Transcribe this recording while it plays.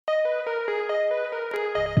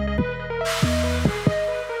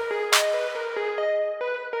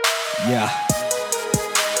Yeah.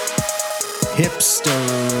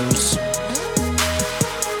 Hipsters.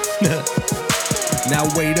 Now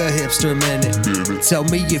wait a hipster minute. Tell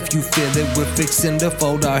me if you feel it. We're fixing to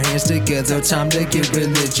fold our hands together. Time to get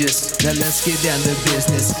religious. Now let's get down to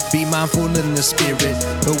business. Be mindful in the spirit.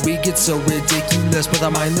 But we get so ridiculous with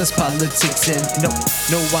our mindless politics. And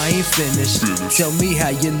no, I ain't finished. Tell me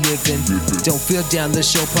how you living. Don't feel down, the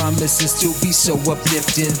show promises to be so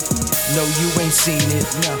uplifting. No, you ain't seen it,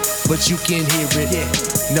 but you can hear it.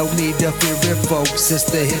 No need to fear it, folks. It's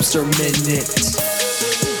the Hipster Minute.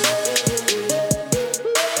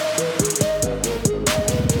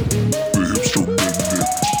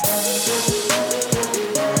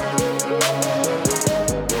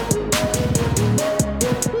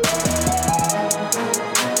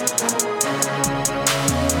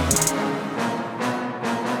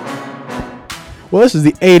 Well, this is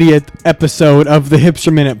the 80th episode of the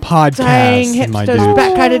Hipster Minute podcast. Dang, hipsters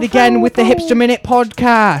back at it again with the Hipster Minute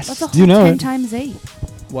podcast. What's a whole Do you know 10 it? times 8?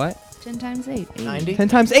 What? 10 times 8. 90? 10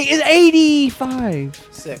 times 8 is 85.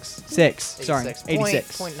 6. 6. Sorry.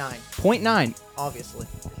 86. 0.9. 0.9. Obviously.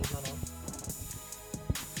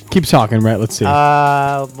 Keep talking, Brett. Let's see.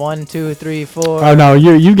 1, 2, 3, 4. Oh, no,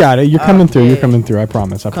 you got it. You're coming through. You're Okay. coming through. I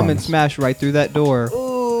promise. Come and smash right through that door.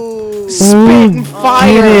 Ooh. Spitting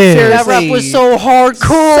fire. get it. Seriously. That rap was so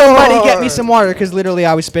hardcore. Somebody get me some water, because literally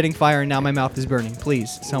I was spitting fire and now my mouth is burning.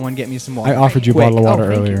 Please, someone get me some water. I offered you a Quick. bottle of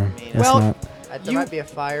water Oh, thank you. earlier. That's Well, not. There might be a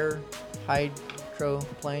fire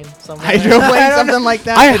hydroplane somewhere. Hydroplane, something like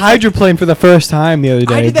that. I hydroplaned for the first time the other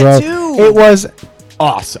day, I did bro. that too. It was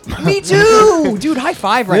awesome. Me too, dude. High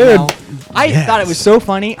five right Dude, now. I yes. thought it was so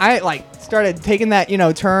funny. I started taking that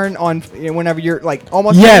turn on whenever you're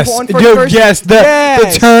almost Yes, on dude. first. Yes,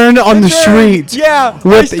 the turn on the turn. street. Yeah,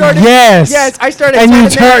 With yes, I started. and you turning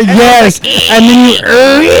turn there, and I was yes, and then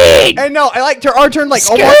you. And no, I turned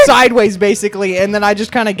almost sideways basically, and then I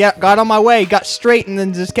just kind of got on my way, got straight, and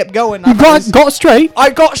then just kept going. You got straight.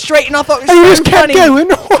 I got straight, and I thought it was And you so just kept funny. going.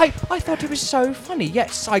 I thought it was so funny.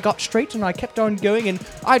 Yes, I got straight, and I kept on going, and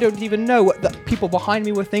I don't even know what the people behind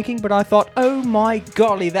me were thinking, but I thought, oh my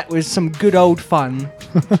golly, that was some good old fun.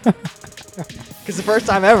 Because the first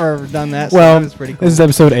time I've ever done that, so Well, that was pretty cool. this is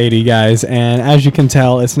episode 80, guys, and as you can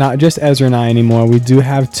tell, it's not just Ezra and I anymore. We do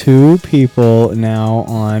have two people now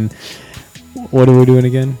on. What are we doing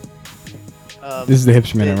again? This is the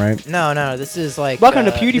Hipster Minute, right? No. This is like. Welcome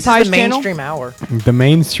to this PewDiePie's is the channel. mainstream hour. The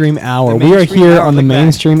Mainstream Hour. The We are Mainstream here Hour, on the look back.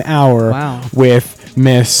 Mainstream Hour Wow. with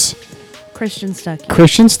Miss Christian Stuckey.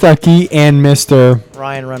 Christian Stuckey and Mr.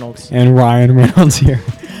 Ryan Reynolds. and Ryan Reynolds here.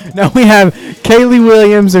 Now we have Kaylee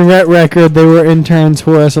Williams and Rhett Record. They were interns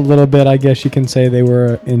for us a little bit. I guess you can say they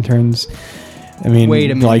were interns. I mean, Wait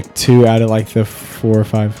a minute. like 2 out of like the 4 or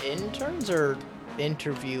 5. Interns or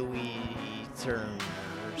interviewee terms?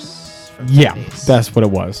 From Yeah, days? that's what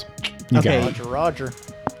it was. You Okay. got it. Roger.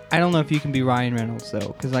 I don't know if you can be Ryan Reynolds though,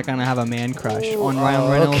 because I kind of have a man crush on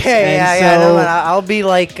Ryan Reynolds. Okay, and yeah, so- no, I'll be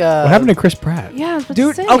like. What happened to Chris Pratt? Yeah, I was about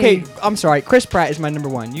Dude, to say. okay, I'm sorry. Chris Pratt is my number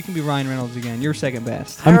one. You can be Ryan Reynolds again. You're second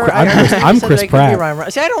best. I'm I'm Chris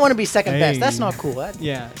Pratt. See, I don't want to be second best. That's Hey. not cool. That,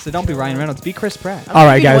 Yeah, so don't be Ryan Reynolds. Be Chris Pratt. All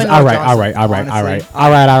right, be guys. Dwayne All right, Johnson, all right, all right, all right, honestly.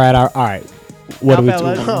 all right, all right. What are we?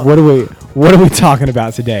 fellas. What are we talking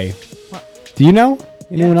about today? Do you know?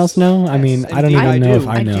 Anyone else know? I mean, I don't indeed, even I know do. if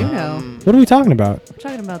I I know. do know. What are we talking about? We're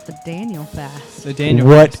talking about the Daniel fast. So Daniel.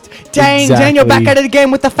 What? Dang, Daniel back exactly- at it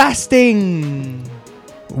again with the fasting.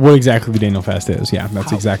 What exactly the Daniel Fast is? Yeah,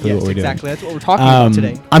 that's exactly Yes, what we're doing. Exactly, that's what we're talking about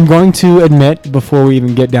today. I'm going to admit before we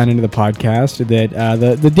even get down into the podcast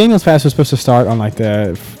that the Daniel's Fast was supposed to start on like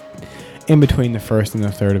in between the 1st and the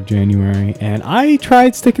 3rd of January, and I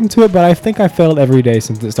tried sticking to it, but I think I failed every day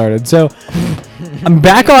since it started. So I'm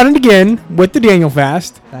back on it again with the Daniel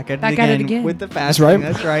Fast, Back at Back it at again, it again. with the fasting. right.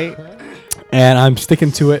 That's right. and I'm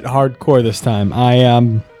sticking to it hardcore this time.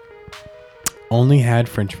 I only had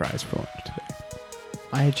French fries for lunch today.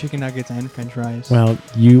 I had chicken nuggets and French fries. Well,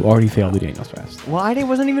 you already failed the Daniel's Fast. Well, I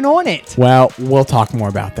wasn't even on it. Well, we'll talk more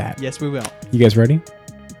about that. Yes, we will. You guys ready?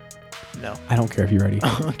 No. I don't care if you're ready.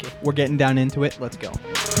 Okay. We're getting down into it. Let's go.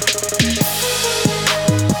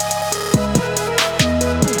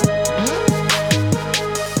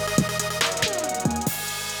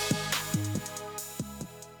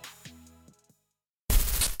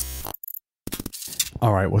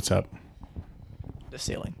 All right, what's up? The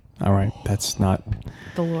ceiling. All right, that's not.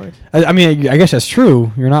 The Lord. I mean, I guess that's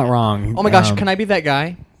true. You're not wrong. Oh my gosh, can I be that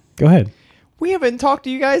guy? Go ahead. We haven't talked to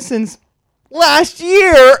you guys since last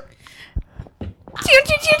year.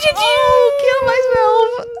 Oh,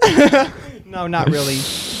 kill myself. No, not really.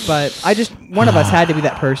 But one of us had to be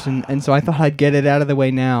that person, and so I thought I'd get it out of the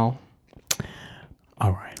way now.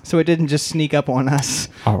 All right. So it didn't just sneak up on us.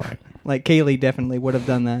 All right. Like Kaylee definitely would have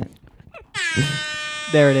done that.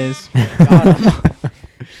 There it is.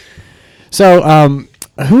 So,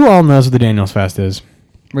 who all knows what the Daniel's fast is?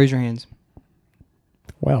 Raise your hands.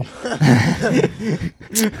 Well,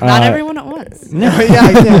 Not everyone at once.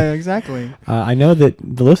 yeah, exactly. I know that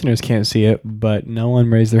the listeners can't see it, but no one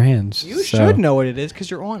raised their hands. You so should know what it is because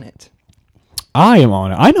you're on it. I am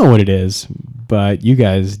on it. I know what it is, but you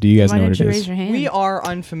guys, do you guys Why know what didn't it you is? raise your hand? We are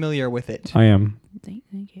unfamiliar with it. I am.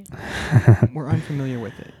 Thank you. We're unfamiliar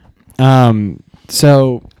with it.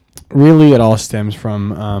 So really it all stems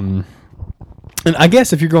from, and I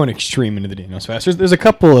guess if you're going extreme into the Daniel's fast, there's a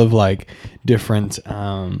couple of like different,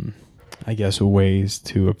 I guess, ways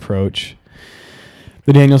to approach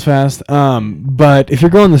the Daniel's fast. But if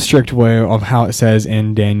you're going the strict way of how it says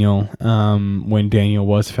in Daniel, when Daniel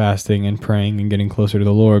was fasting and praying and getting closer to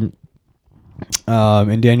the Lord,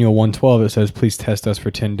 in Daniel 1:12 it says, "Please test us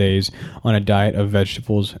for 10 days on a diet of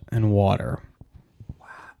vegetables and water."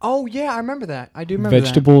 Oh yeah, I remember that. I do remember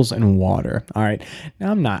Vegetables and water. All right. Now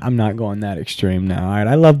I'm not going that extreme now. All right.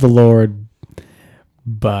 I love the Lord,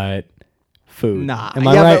 but food. Nah. Am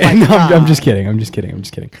I Yeah, right? but like, No, nah. I'm just kidding.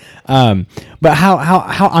 But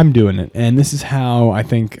how I'm doing it, and this is how I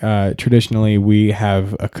think traditionally we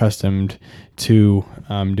have accustomed to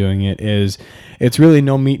doing it, is it's really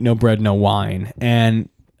no meat, no bread, no wine. And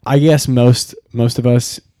I guess most of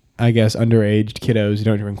us, underaged kiddos who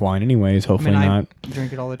don't drink wine anyways, hopefully not. I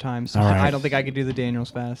drink it all the time, so All right. I don't think I could do the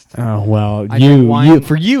Daniel's fast. Oh, well, I drink wine.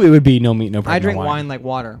 for you, it would be no meat, no bread, I drink no wine like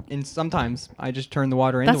water, and sometimes I just turn the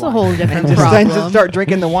water into That's a wine. whole different and problem. just start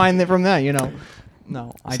drinking the wine from that,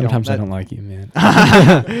 No, I Sometimes don't. I don't like you, man.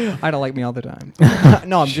 I don't like me all the time.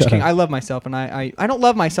 No, I'm just Shut kidding. up. I love myself, and I don't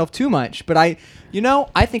love myself too much, but I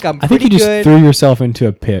think I'm I pretty think you just good. threw yourself into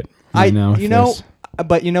a pit. Right now with this.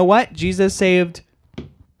 But you know what? Jesus saved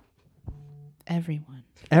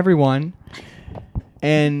Everyone.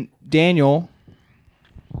 and Daniel.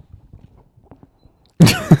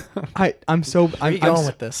 I'm so. Where are you I'm going s-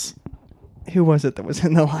 with this? Who was it that was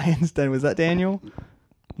in the lion's den? Was that Daniel?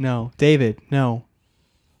 No, David. No.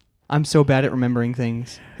 I'm so bad at remembering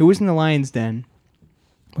things. Who was in the lion's den?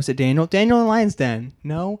 Was it Daniel? Daniel in the lion's den.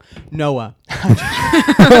 No. Noah.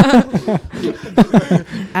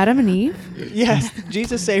 Adam and Eve. Yes,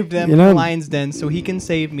 Jesus saved them You from know- the lion's den, so he can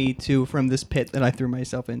save me too from this pit that I threw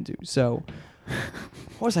myself into. So,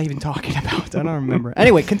 what was I even talking about? I don't remember.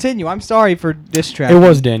 Anyway, continue. I'm sorry for distracting. It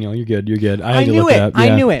was Daniel. You're good. You're good. I had to knew look it. up. I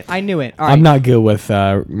yeah. knew it. I knew it. All right. I'm not good with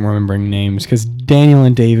remembering names because Daniel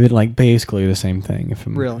and David, like, basically the same thing. If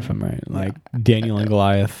I'm right, like Daniel and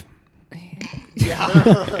Goliath.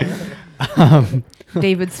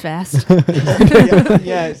 David's fast.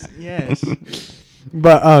 Yes.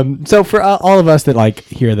 But so for all of us that like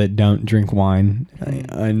here that don't drink wine,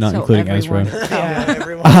 not So including everyone. Ezra. Yeah,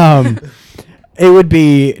 everyone. It would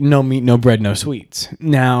be no meat, no bread, no sweets.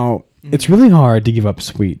 Now, it's really hard to give up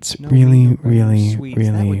sweets. No really, meat, no bread, no really, sweets.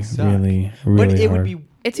 That really, would suck. really, But really it hard. would be.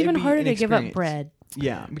 It's it'd even be harder an to give up experience. bread.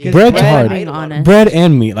 Yeah, because Bread's bread, hard. Being honest. Bread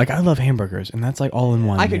and meat. Like, I love hamburgers, and that's like all in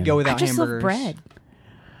one. I could man. go I without just hamburgers. love bread.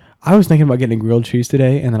 I was thinking about getting a grilled cheese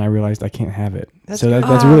today, and then I realized I can't have it. That's So good.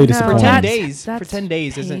 that's Oh, really no. For disappointing. 10 That's- days. For that's 10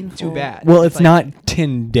 days isn't too painful. bad. Well, it's like- not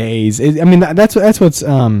 10 days. I mean, that's what's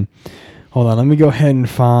hold on, let me go ahead and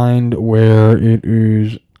find where it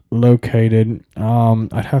is located.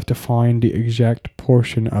 I'd have to find the exact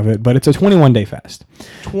portion of it, but it's a 21-day fast.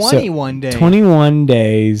 21 days. 21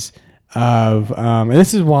 days of and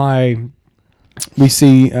this is why we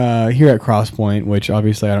see here at Crosspoint, which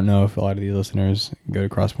obviously I don't know if a lot of these listeners go to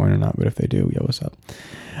Crosspoint or not, but if they do, yo, what's up?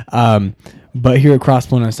 But here at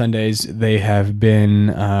Crosspoint on Sundays, they have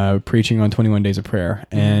been preaching on 21 days of prayer.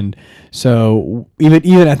 And so even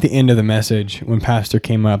at the end of the message, when Pastor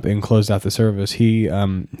came up and closed out the service, he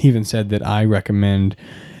even said that I recommend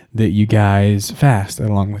that you guys fast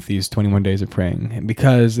along with these 21 days of praying,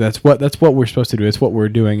 because that's what we're supposed to do. It's what we're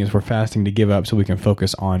doing, is we're fasting to give up so we can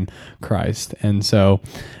focus on Christ. And so,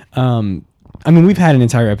 I mean, we've had an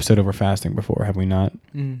entire episode over fasting before, have we not?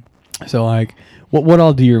 Mm. So, like, what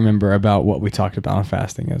all do you remember about what we talked about on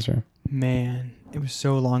fasting, Ezra? Man, it was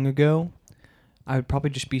so long ago. I would probably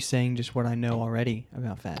just be saying just what I know already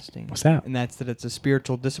about fasting. What's that? And that's that it's a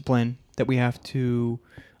spiritual discipline that we have to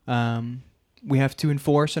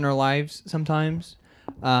enforce in our lives sometimes.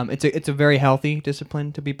 It's a very healthy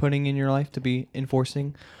discipline to be putting in your life, to be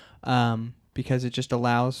enforcing, because it just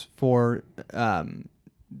allows for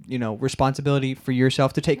responsibility for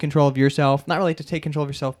yourself, to take control of yourself. Not really to take control of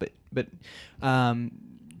yourself, but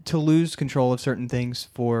to lose control of certain things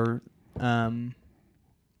for the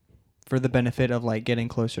benefit of like getting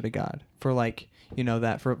closer to God. For like,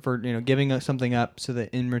 that for giving us something up so that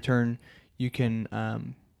in return you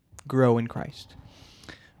can grow in Christ.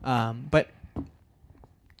 But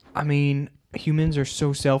I mean, humans are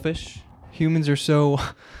so selfish. Humans are so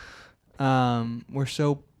we're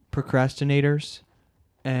so procrastinators,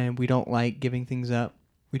 and we don't like giving things up.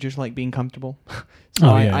 We just like being comfortable. So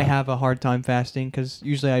I have a hard time fasting because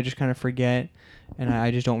usually I just kind of forget, and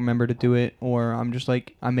I just don't remember to do it, or I'm just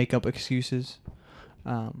like I make up excuses.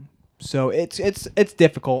 So it's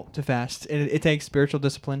difficult to fast. It takes spiritual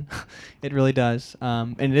discipline. It really does.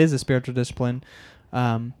 And it is a spiritual discipline.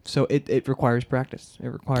 So it requires practice. It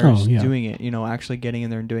requires doing it, actually getting in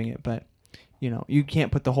there and doing it. But, you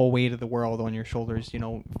can't put the whole weight of the world on your shoulders,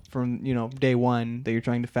 from, day one that you're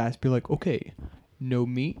trying to fast. Be like, okay, no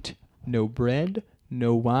meat, no bread,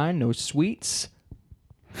 no wine, no sweets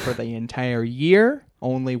for the entire year.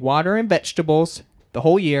 Only water and vegetables the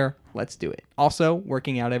whole year. Let's do it. Also,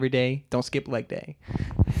 working out every day. Don't skip leg day.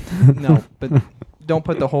 No, but don't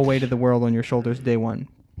put the whole weight of the world on your shoulders day one.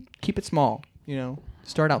 Keep it small,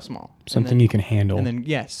 Start out small. Something you can handle. And then,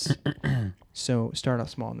 yes. So start out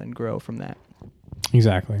small and then grow from that.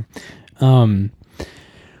 Exactly.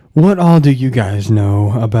 What all do you guys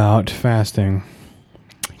know about fasting?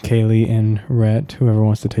 Kaylee and Rhett, whoever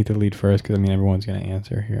wants to take the lead first, because, everyone's going to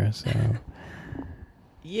answer here, so...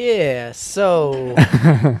 Yeah, so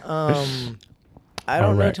I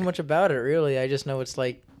don't know too much about it, really. I just know it's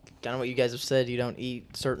like kind of what you guys have said. You don't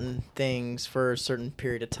eat certain things for a certain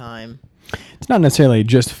period of time. It's not necessarily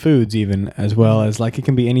just foods, even, as well as, it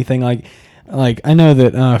can be anything. Like I know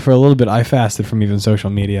that for a little bit I fasted from even social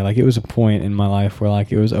media. It was a point in my life where,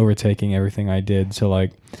 it was overtaking everything I did. So,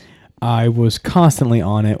 I was constantly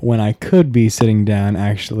on it when I could be sitting down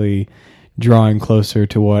actually drawing closer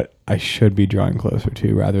to what I should be drawing closer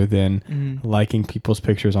to, rather than liking people's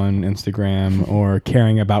pictures on Instagram or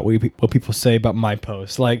caring about what people say about my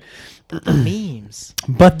posts. But the memes.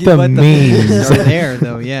 But the memes are there,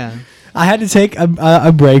 though. Yeah. I had to take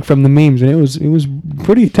a break from the memes, and it was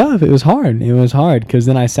pretty tough. It was hard because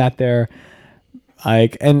then I sat there,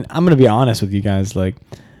 and I'm gonna be honest with you guys,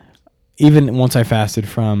 even once I fasted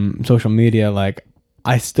from social media,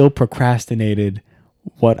 I still procrastinated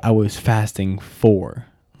what I was fasting for.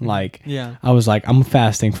 I was like, I'm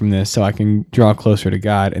fasting from this so I can draw closer to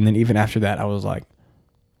God. And then even after that, I was like,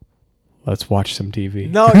 let's watch some TV.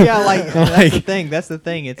 No, yeah, that's the thing. That's the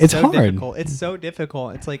thing. It's so hard. Difficult. It's so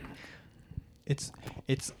difficult. It's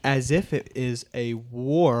it's as if it is a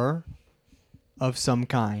war of some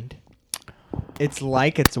kind. It's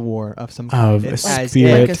like it's a war of some kind. Of it's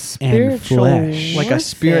spirit like a spiritual and flesh. like a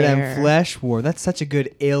spirit and warfare. flesh war. That's such a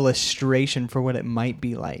good illustration for what it might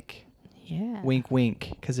be like. Yeah. Wink,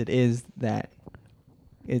 wink, because it is that.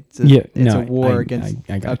 It's a war against.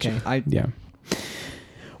 I got you. Yeah.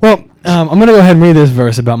 Well, I'm going to go ahead and read this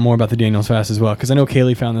verse more about the Daniel's fast as well, because I know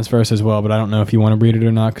Kaylee found this verse as well, but I don't know if you want to read it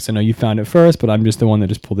or not, because I know you found it first, but I'm just the one that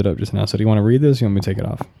just pulled it up just now. So do you want to read this, or you want me to take it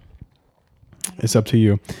off? It's up to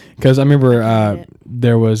you. Because I remember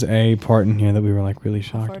there was a part in here that we were really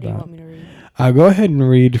shocked How far do you about. want me to read? Go ahead and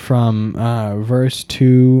read from verse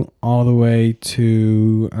 2 all the way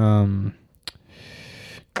to...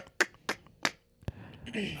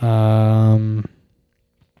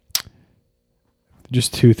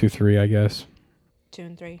 just 2 through 3, I guess. 2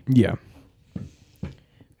 and 3. Yeah.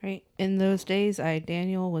 Right. In those days, I,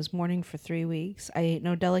 Daniel, was mourning for 3 weeks. I ate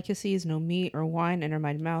no delicacies, no meat or wine entered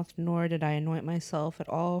my mouth, nor did I anoint myself at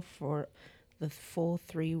all for the full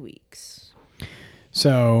 3 weeks.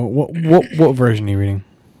 So, what version are you reading?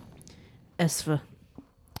 Esva.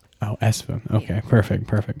 Oh, Esva. Okay, yeah.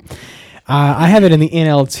 Perfect. I have it in the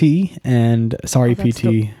NLT, and sorry,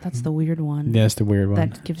 PT. That's the weird one. That's the weird one.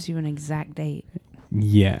 That gives you an exact date.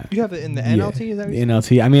 Yeah. You have it in the NLT? Is that what the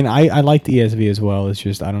NLT. I mean, I like the ESV as well. It's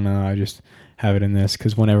just, I don't know. I just have it in this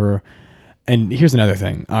because whenever... And here's another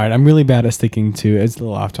thing. All right, I'm really bad at sticking to... It's a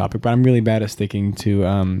little off topic, but I'm really bad at sticking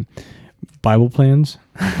to Bible plans.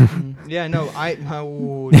 Yeah, no, I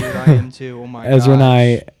am too. Oh my god. Ezra and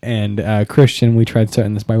I and Christian, we tried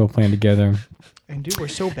starting this Bible plan together. And dude, we're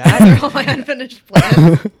so bad at all my unfinished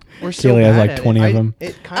plans. We're so Kaylee has bad like at 20 of them.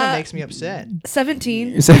 It kind of makes me upset.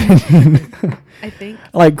 17, I think.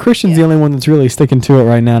 Like, Christian's the only one that's really sticking to it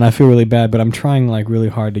right now, and I feel really bad, but I'm trying really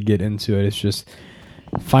hard to get into it. It's just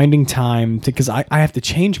finding time because I have to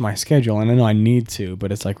change my schedule, and I know I need to,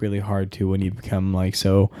 but it's really hard to when you become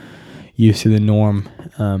so used to the norm.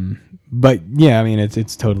 But yeah, I mean,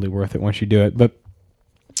 it's totally worth it once you do it. But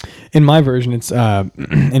In my version, it's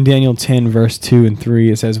in Daniel 10, verse 2 and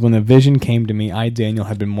 3, it says, when the vision came to me, I, Daniel,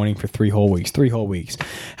 had been mourning for 3 whole weeks. 3 whole weeks.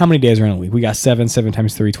 How many days are in a week? We got 7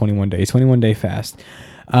 times 3, 21 days. 21-day fast.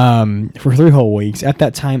 For 3 whole weeks. At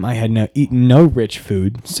that time, I had eaten no rich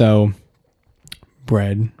food. So,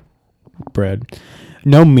 bread.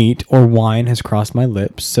 No meat or wine has crossed my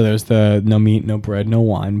lips. So there's the no meat, no bread, no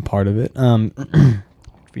wine part of it.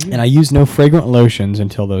 And I used no fragrant lotions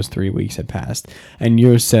until those 3 weeks had passed. And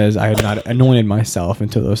yours says I had not anointed myself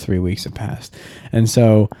until those 3 weeks had passed. And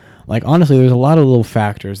so, like, honestly, there's a lot of little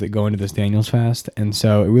factors that go into this Daniel's fast. And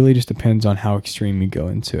so it really just depends on how extreme you go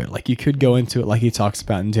into it. Like, you could go into it like he talks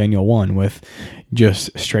about in Daniel 1 with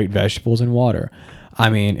just straight vegetables and water. I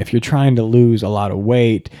mean, if you're trying to lose a lot of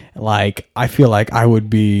weight, like, I feel like I would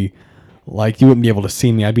be... Like, you wouldn't be able to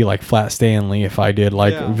see me. I'd be like Flat Stanley if I did,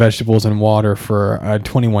 like, vegetables and water for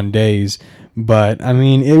 21 days. But, I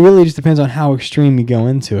mean, it really just depends on how extreme you go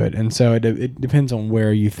into it. And so it depends on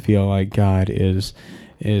where you feel like God is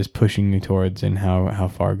pushing you towards and how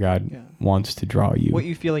far God wants to draw you. What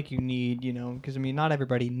you feel like you need, because, I mean, not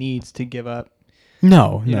everybody needs to give up.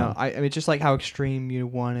 No. I mean, just like how extreme you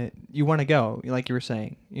want to go, like you were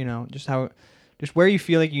saying, just where you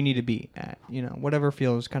feel like you need to be at, whatever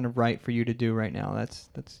feels kind of right for you to do right now. That's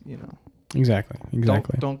Exactly.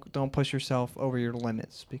 Don't push yourself over your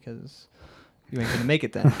limits, because you ain't gonna make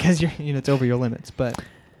it then, because it's over your limits. But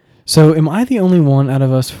so, am I the only one out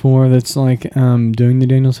of us 4 that's like doing the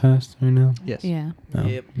Daniel's fast right now? yes. Yeah. Oh,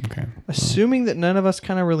 Yep. Okay. Assuming that none of us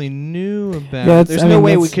kind of really knew about Yeah, it. There's no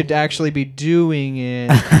way we could actually be doing it.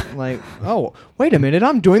 Like, oh, wait a minute,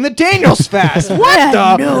 I'm doing the Daniel's fast. What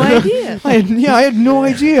the? No idea. I had no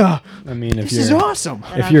idea. I mean, This is awesome.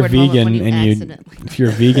 if you're vegan if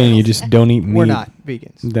you're vegan and you just don't eat meat, We're not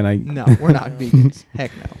vegans. then No, we're not vegans.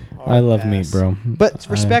 Heck no. I love meat, bro. But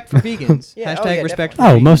respect for vegans. Yeah, Hashtag yeah, respect for Oh,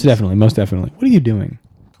 vegans. most definitely. What are you doing?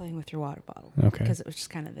 Playing with your water bottle. Okay. Because it was just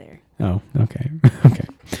kind of there. Oh, okay. Okay.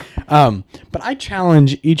 But I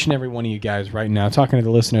challenge each and every one of you guys right now, talking to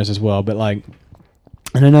the listeners as well, but like,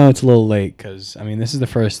 and I know it's a little late because, I mean, this is the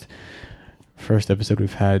first episode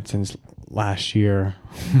we've had since last year.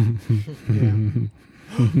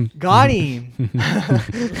 Got him.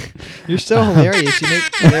 You're so hilarious.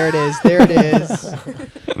 There it is.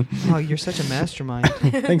 Oh, you're such a mastermind.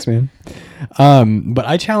 Thanks, man. But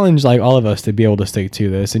I challenge like all of us to be able to stick to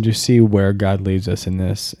this and just see where God leads us in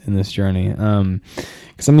this journey.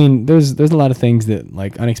 Because I mean, there's a lot of things that,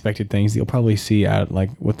 like, unexpected things that you'll probably see out, like,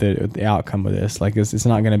 with the outcome of this. Like, it's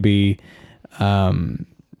not going to be,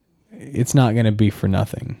 it's not going to be for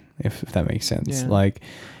nothing, if that makes sense. Yeah. Like,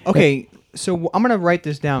 Okay, so I'm gonna write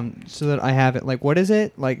this down so that I have it. Like, what is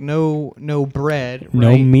it? Like, no bread, right?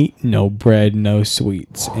 no meat, no bread, no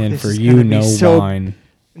sweets, and This for is you, gonna be no so- wine.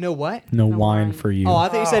 No what? No No wine wine. for you. Oh, I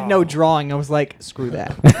thought you said no drawing. I was like, screw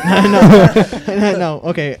that. No.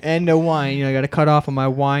 Okay, and no wine. I got to cut off on my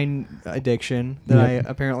wine addiction that Yep. I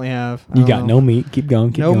apparently have. I You don't got know. no meat. Keep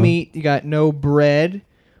going. No meat. You got no bread.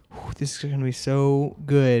 Whew, this is gonna be so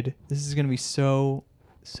good. This is gonna be so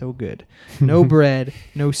good. No bread.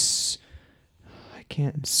 No. I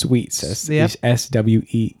can't. Sweets. Yep. SWEETS.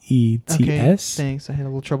 Okay. Thanks. I had a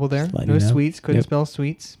little trouble there. Letting No you know. sweets. Couldn't Yep. spell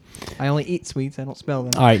sweets. I only eat sweets. I don't spell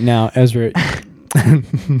them. All right, now Ezra.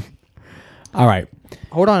 All right,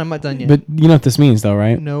 Hold on. I'm not done yet. but you know what this means, though,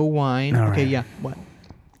 right? No wine. All Okay. right. Yeah. What?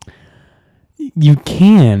 You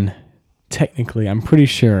can technically. I'm pretty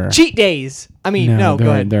sure. Cheat days. I mean, no.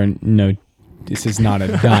 Go ahead. No. This is not a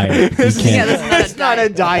diet. You Yeah, can't. that's It's not a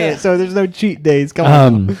diet, so there's no cheat days. Come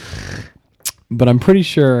on. But I'm pretty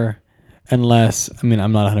sure, unless, I mean,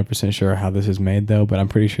 I'm not 100% sure how this is made, though, but I'm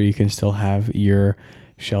pretty sure you can still have your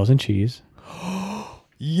shells and cheese.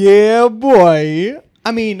 Yeah, boy.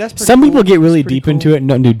 I mean, that's pretty Some cool. people get really That's pretty deep into it and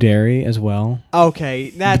don't do dairy as well.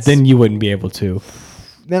 Okay, But that's then you wouldn't be able to.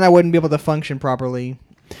 then I wouldn't be able to function properly.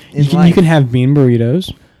 In You can life. have bean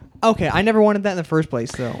burritos. Okay, I never wanted that in the first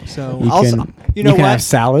place, though. So You I'll, can, you know you can what? have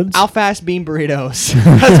salads. I'll fast bean burritos.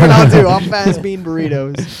 That's what I'll do. I'll fast bean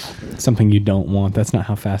burritos. Something you don't want. That's not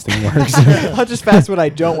how fasting works. I'll just fast what I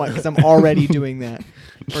don't want because I'm already doing that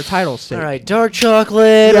for title's sake. All right, dark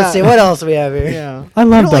chocolate. Yeah. Let's see what else do we have here. Yeah. I You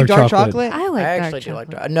love don't like dark dark chocolate. chocolate? I like I dark actually do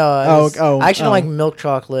like chocolate. dark. No, I actually don't like milk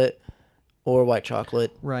chocolate or white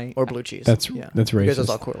chocolate Right. or blue cheese. That's Yeah. that's Because racist. that's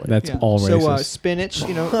all correlated. That's Yeah. all So racist. spinach,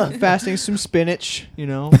 fasting some spinach,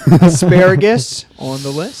 asparagus on the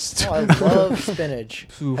list. Oh, I love spinach.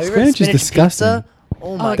 Ooh. Have you ever had Spinach is spinach disgusting. pizza?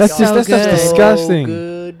 Oh my That's god, just- that's disgusting. So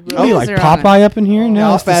good. bro. Oh, you like Popeye up in here?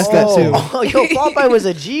 No, I'll fast that too. Oh, yo, Popeye was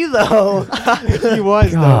a G though. He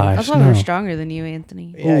was, though. Gosh, That's why we're stronger than you,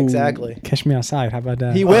 Anthony. Yeah, exactly. Catch me outside. How about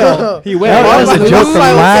that? He will. He will. That was a joke from Popeye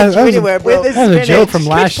will last. catch you That was anywhere, bro. that was a joke from Catch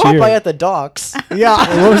last Popeye year. at the docks.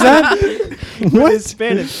 Yeah. What was that? With his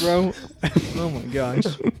Spanish, bro. Oh my gosh.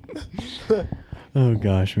 Oh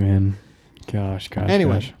gosh, man. Gosh.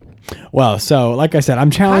 Anyway. gosh. Well, so like I said, I'm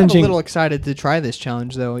I'm challenging. a little excited to try this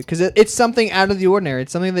challenge though, because it's something out of the ordinary.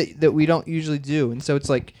 It's something that we don't usually do, and so it's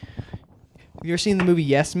like. Have you ever seen the movie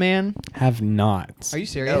Yes Man? Have not. Are you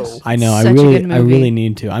serious? No. I know. Such a I good movie. really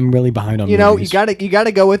need to. I'm really behind on. You know, movies. you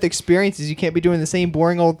gotta go with experiences. You can't be doing the same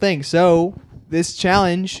boring old thing. So this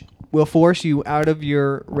challenge will force you out of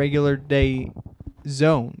your regular day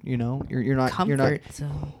zone. You know, you're not. Comfort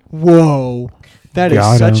zone. Whoa, that is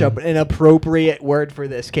Got such him. an appropriate word for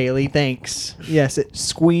this, Kaylee. Thanks. Yes, it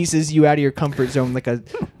squeezes you out of your comfort zone like a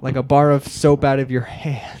bar of soap out of your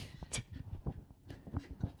hand.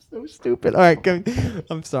 So stupid. All right, go.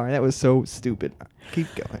 I'm sorry. That was so stupid. Keep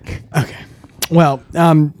going. Okay. Well,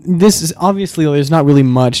 this is obviously there's not really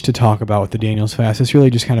much to talk about with the Daniels Fast. It's really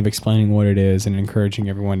just kind of explaining what it is and encouraging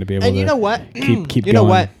everyone to be able And to. you know what? Keep you know going.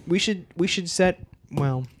 what? We should set.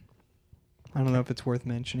 Well, I don't know if it's worth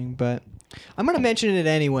mentioning, but I'm gonna mention it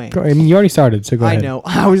anyway. Go- I mean, you already started, so go I ahead. know.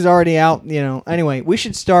 I was already out. You know. Anyway, we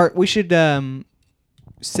should start. We should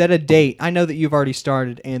set a date. I know that you've already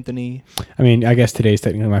started, Anthony. I mean, I guess today's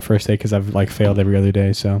technically my first day because I've like failed every other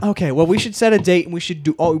day. So Okay. Well, we should set a date, and we should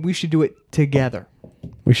do. Oh, we should do it together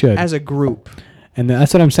we should. as a group. And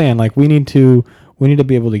that's what I'm saying. Like we need to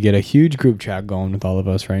be able to get a huge group chat going with all of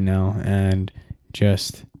us right now and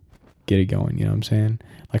just get it going. You know what I'm saying?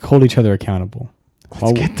 Like hold each other accountable.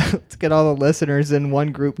 Let's get all the listeners in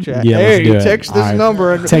one group chat. Yeah, hey, let's do it. text this All right.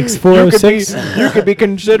 number and Text you could be 406.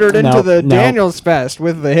 considered into No, the no. Daniels Fest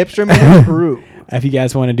with the Hipster Man crew. If you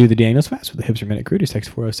guys want to do the Daniels Fast with the Hipster Minute Crew, just text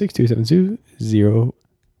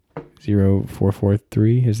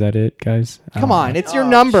 406-272-0443. Is that it, guys? Come on, it's your Oh,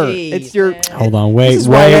 number. jeez, It's your. man. Hold on, wait, This is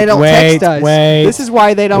why they wait, don't wait, text us. wait. This is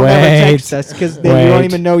why they don't ever wait, text us because you don't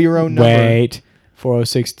even know your own number. Wait.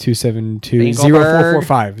 406-272-0445. Dinkelberg.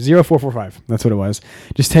 0445. That's what it was.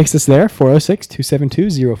 Just text us there,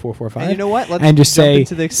 406-272-0445. And you know what? Let's and just jump say,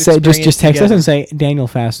 into this just experience text us together. and say Daniel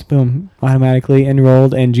Fast. Boom, automatically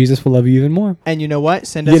enrolled, and Jesus will love you even more. And you know what?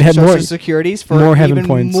 Send You'd us have social more- securities for more heaven even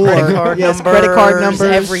points. more. Credit card yes, numbers, credit card numbers,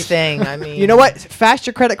 everything. I mean, You know what? Fast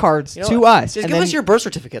your credit cards You know to what? us. Just and give then- us your birth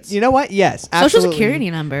certificates. You know what? Yes, Social absolutely.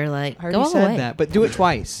 security number, like, I already go all the said way. that, but do it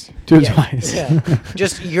twice. Do it Yeah, twice. yeah.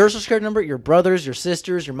 Just your social security number, your brothers, your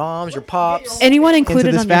sisters, your moms, your pops. Anyone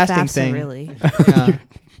included this on your fasting FAFSA, thing. really. Yeah.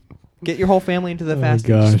 Get your whole family into the Oh fasting.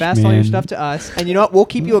 gosh, Just fast all your man. stuff to us, and you know what? We'll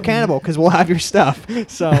keep you accountable because we'll have your stuff.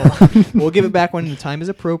 So we'll give it back when the time is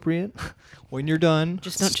appropriate. When you're done.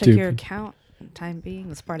 Just don't check your Stupid. account. Time being,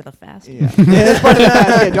 that's part of the fast. Yeah, that's part of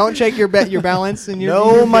that. Yeah, don't check your balance and your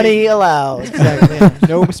No your money allowed. Exactly. Yeah.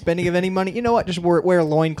 No spending of any money. You know what? Just wear a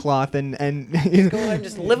loincloth and Go ahead and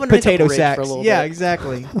just live underneath potato the bridge sacks. for a little Yeah, bit.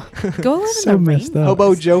 exactly. Go live So in the messed rain. up.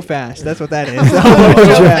 Hobo Joe Fast. That's what that is. Hobo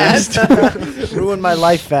Joe Joe Fast. Ruined my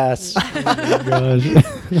life fast. Gosh.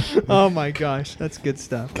 Oh my gosh, that's good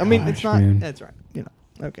stuff. I mean, it's Gosh, not. man. That's right. You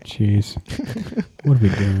know. Okay. Jeez. What are we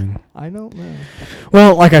doing? I don't know.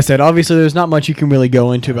 Well, like I said, obviously there's not much you can really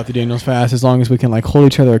go into about the Daniels Fast as long as we can like hold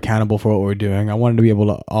each other accountable for what we're doing. I wanted to be able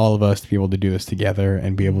to, all of us to be able to do this together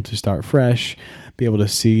and be able to start fresh, be able to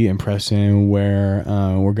see and press in where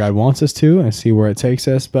God wants us to and see where it takes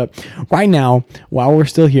us. But right now, while we're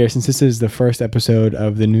still here, since this is the first episode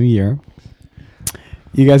of the new year,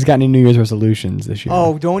 you guys got any New Year's resolutions this year?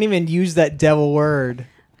 Oh, don't even use that devil word.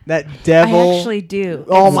 That devil. I actually do.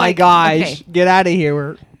 Oh It's my like, gosh! okay, Get out of here.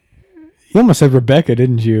 We're, You almost said Rebecca,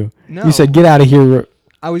 didn't you? No. You said get out of here.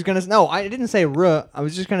 I was gonna. No, I didn't say ruh. I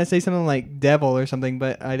was just gonna say something like devil or something,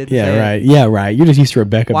 but I didn't. Yeah, say it. right. Yeah, right. You're just used to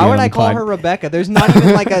Rebecca. Why being would on I the call pod. her Rebecca? There's not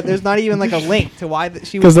even like a. There's not even like a link to why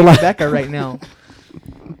she 'Cause was the la- Rebecca right now.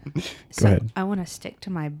 so ahead. I want to stick to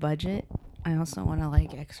my budget. I also want to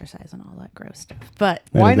like exercise and all that gross stuff. But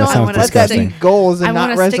Why that not? sounds Let that disgusting. be goals and I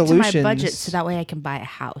not want to stick to resolutions. my budget so that way I can buy a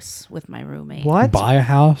house with my roommate. What? Buy a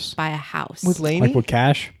house Buy a house. With Lainey? like with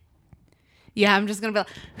cash. Yeah, I'm just gonna be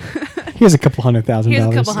like, Here's a couple $100,000. here's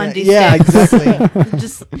a couple hundies. Yeah, exactly.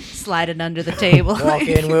 Just slide it under the table. Walk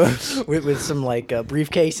in with some like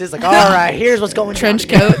briefcases. Like, all right, here's what's going Trench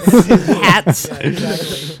down. coats, hats. Yeah,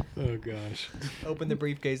 exactly. Oh gosh. Open the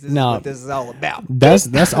briefcase. This No. is what this is all about.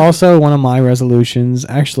 That's also one of my resolutions.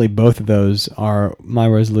 Actually, both of those are my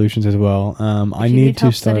resolutions as well. I If you need to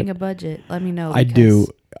help start. setting a budget. Let me know. I do,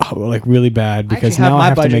 like really bad I because actually have now I my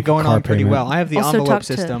have to budget make going a car on pretty payment. well. I have the Also envelope talk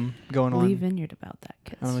to system going Lee on. Vineyard about that.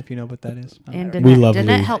 I don't know if you know what that is. And We love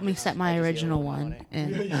Danette Lee. helped me set my original one,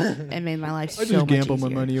 and it made my life I so just much gamble my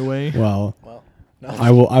easier. money away. Well, No.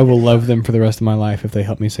 I will love them for the rest of my life if they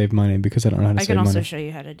help me save money because I don't know how to I save can also money. show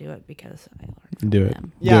you how to do it because I learned from Do it.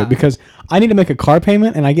 them. Do Yeah. it because I need to make a car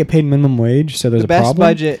payment and I get paid minimum wage, so there's The a best problem.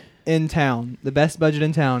 budget in town. The best budget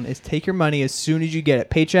in town is take your money as soon as you get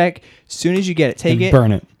it. Paycheck, as soon as you get it. Take and it.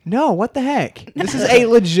 burn it. No, what the heck? This is a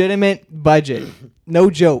legitimate budget. No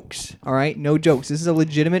jokes. All right? No jokes. This is a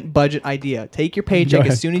legitimate budget idea. Take your paycheck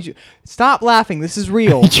ahead. as soon as you stop laughing. This is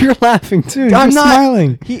real. You're laughing too. You're I'm not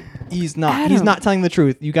smiling. He's not. He's Adam. not telling the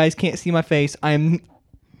truth. You guys can't see my face. I'm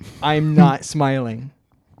not smiling.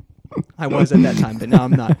 I was at that time, but now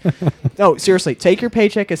I'm not. No, seriously, take your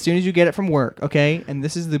paycheck as soon as you get it from work, okay? And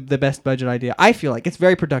this is the best budget idea. I feel like it's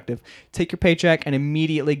very productive. Take your paycheck and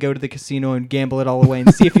immediately go to the casino and gamble it all away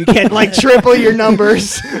and see if you can like triple your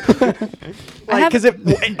numbers. Like, because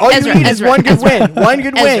all Ezra, you need is Ezra, one good Ezra. win. One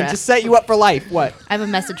good win Ezra. to set you up for life. What? I have a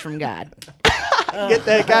message from God. Get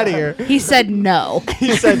the heck out of here. He said no.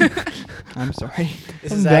 He said, I'm sorry.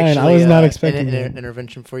 This I'm is dying. I actually was not an expecting that.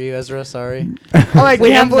 intervention for you, Ezra. Sorry. Oh, my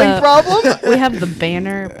We have gambling the- problem? We have the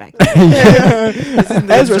banner back there.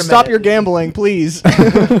 Ezra, stop your gambling, please.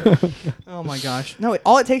 Oh my gosh. No,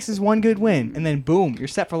 all it takes is one good win, and then boom, you're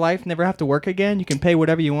set for life. Never have to work again. You can pay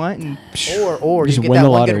whatever you want, and Or Just you get win that the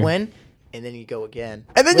one lottery. good win, and then you go again.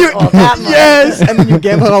 and then With you all that money. yes, and then you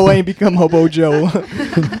gamble it away and become Hobo Joe.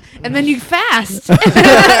 And then you fast.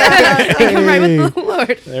 Come right with the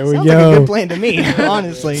Lord. There we Sounds like a go. good plan to me,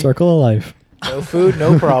 honestly. Circle of life. No food,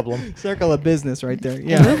 no problem. Circle of business right there. It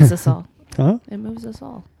Yeah. moves us all. Huh? It moves us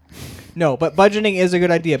all. No, but budgeting is a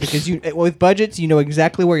good idea because with budgets, you know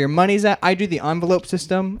exactly where your money's at. I do the envelope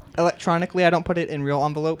system electronically. I don't put it in real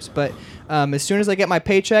envelopes, but as soon as I get my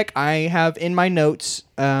paycheck, I have in my notes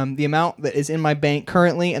the amount that is in my bank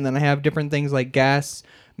currently, and then I have different things like gas,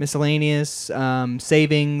 miscellaneous,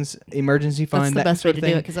 savings, emergency fund. That's the that best way sort to of do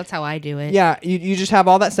thing. it because that's how I do it. Yeah, you just have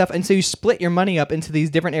all that stuff, and so you split your money up into these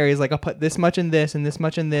different areas. Like I'll put this much in this, and this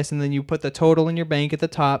much in this, and then you put the total in your bank at the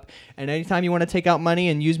top. And anytime you want to take out money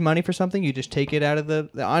and use money for something, you just take it out of the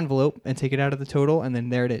envelope and take it out of the total, and then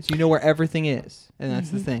there it is. You know where everything is, and that's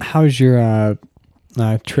the thing. How's your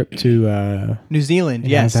trip to? New Zealand,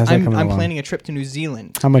 Yeah, yes, how's that I'm coming along? planning a trip to New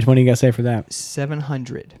Zealand. How much money you got saved for that?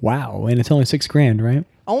 700. Wow, and it's only $6,000, right?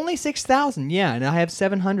 Only 6,000, yeah, and I have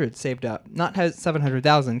 700 saved up. Not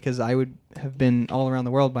 700,000 because I would have been all around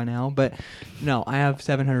the world by now, but no, I have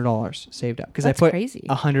 $700 saved up because I That's put crazy.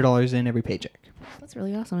 $100 in every paycheck. That's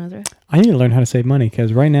really awesome, Ezra. I need to learn how to save money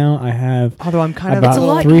because right now I have. Although I'm kind About It's a of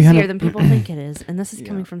lot 300 easier than people think it is, and this is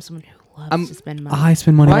coming Yeah. from someone who loves I'm- to spend money. I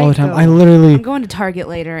spend money all the Right, time. though. I literally. I'm going to Target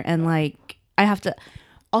later, and like I have to.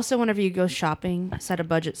 Also, whenever you go shopping, set a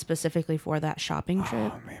budget specifically for that shopping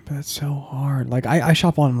trip. Oh man, but that's so hard. Like I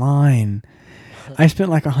shop online. I spent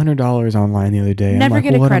like $100 online the other day. Never I'm like,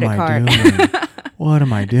 get a what credit am card. I doing? What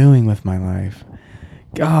am I doing with my life? You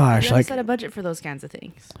Gosh, gotta like, set a budget for those kinds of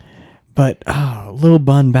things. but little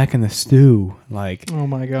bun back in the stew. Like oh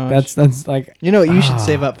my gosh. that's like You know what you should ah.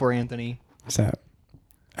 save up for, Anthony? what's that?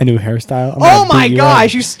 A new hairstyle. I'm Oh gonna my beat you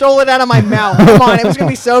gosh, up. you stole it out of my mouth. Come on, it was going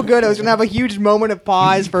to be so good. I was going to have a huge moment of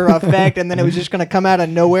pause for effect, and then it was just going to come out of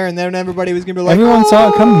nowhere, and then everybody was going to be like, Everyone saw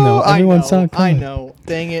it coming, though. I Everyone know, saw it coming. I know.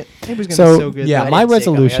 Dang it. It was going to So, be so good. yeah, though. my I didn't see it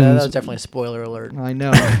coming. Yeah, resolutions- that was definitely a spoiler alert. I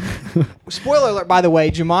know. Spoiler alert, by the way,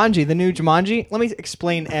 Jumanji, the new Jumanji. Let me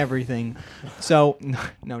explain everything. So,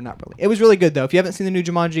 no, not really. It was really good, though. If you haven't seen the new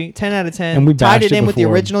Jumanji, 10 out of 10. And we tied bashed it it in with the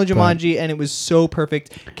before, original but- Jumanji, and it was so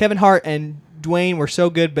perfect. Kevin Hart and Dwayne were so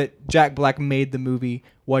good, but Jack Black made the movie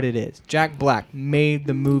what it is. Jack Black made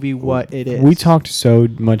the movie what it is. We talked so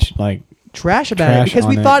much like trash about it trash because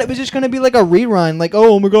we on it. thought it was just going to be like a rerun, like,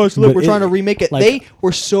 oh my gosh, look, But we're trying to remake it. like- They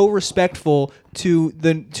were so respectful to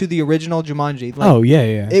the original Jumanji. Like, oh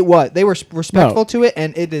yeah. it was. They were respectful to it,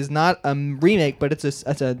 and it is not a remake, but it's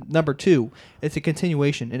a number 2. It's a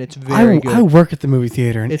continuation, and it's very good. I work at the movie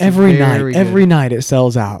theater, and It's every very every good. night it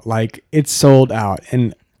sells out. Like it's sold out,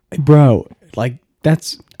 and bro, like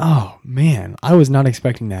that's oh man, I was not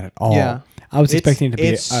expecting that at all. Yeah. I was expecting it to be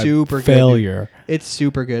a it's super good, dude. failure. It's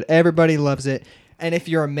super good. Everybody loves it. And if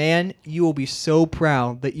you're a man, you will be so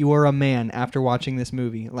proud that you are a man after watching this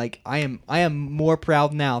movie. Like I am more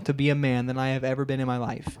proud now to be a man than I have ever been in my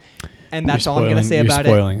life. And that's all I'm going to say You're about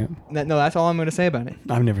spoiling it. No, that's all I'm going to say about it.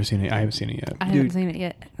 I've never seen it. I haven't seen it yet. I Dude. haven't seen it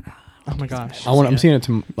yet. Oh my gosh. I'm seeing it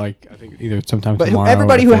I think either sometime But tomorrow.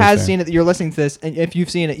 everybody or who has Thursday. seen it, that you're listening to this, and if you've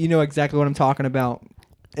seen it, you know exactly what I'm talking about.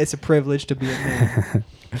 It's a privilege to be a man,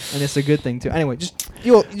 and it's a good thing too. Anyway,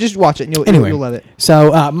 you'll just watch it, and you'll love it.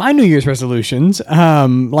 So my New Year's resolutions,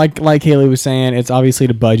 like Haley was saying, it's obviously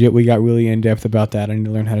to budget. We got really in depth about that. I need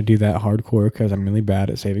to learn how to do that hardcore because I'm really bad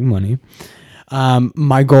at saving money.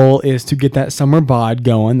 My goal is to get that summer bod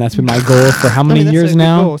going. That's been my goal for how many years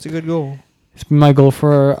now? It's a good goal. It's been my goal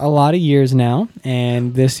for a lot of years now,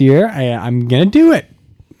 and this year I'm gonna do it.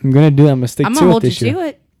 I'm gonna do it. I'm gonna stick I'm to gonna it hold you this year. to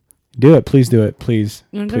it. Do it, please. Do it, please.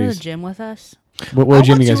 You want to go to the Please. gym with us? What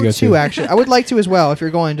gym you guys go too, to? actually, I would like to as well. If you're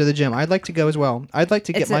going to the gym, I'd like to go as well. I'd like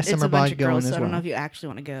to get my it's summer a bunch bod of going girls, as so I don't know well. if you actually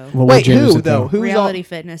want to go. Well, what Wait, gym is who it, though? Who's Reality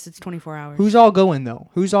Fitness. It's 24 hours. Who's all going though?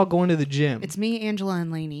 Who's all going to the gym? It's me, Angela, and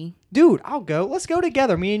Lainey. Dude, I'll go. Let's go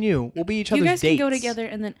together. Me and you. We'll be each You other's guys dates. can go together,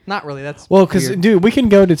 and then Not really. That's Well, because weird. dude, we can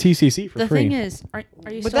go to TCC for the free. thing is, are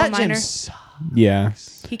you But still a that minor? gym. Yeah,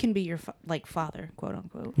 He can be your father, quote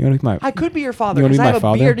unquote. you know, my I could be your father You wanna because be I my have a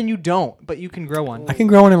father? beard and you don't, but you can grow one. I can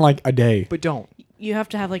grow one in like a day. But don't. You have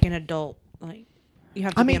to have like an adult, like you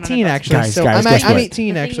have to. I'm be on an 18 adult actually, Guys, so guys, I'm guess what?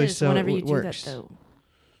 18 The thing actually, is, so whenever you it do works. that, though,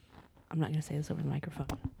 I'm not gonna say this over the microphone.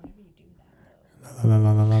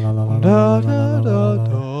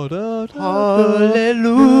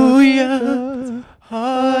 Hallelujah.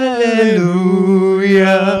 Hallelujah.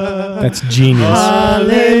 That's genius.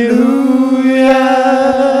 Hallelujah.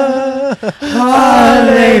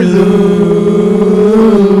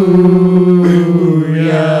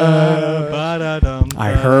 Hallelujah.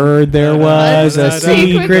 I heard there was a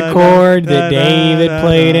secret chord that David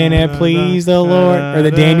played in it. Please the Lord, or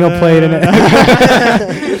that Daniel played in it.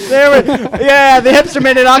 Yeah, the hipster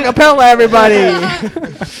minute acapella, everybody.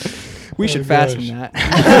 We should fast from that.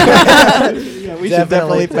 Yeah, we should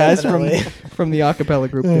definitely fast from the acapella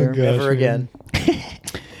group there. Never again.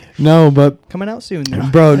 No, but Coming out soon, though.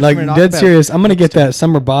 bro, like Hipster Minute dead acapella. serious. I'm gonna get that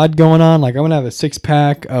summer bod going on. Like I'm gonna have a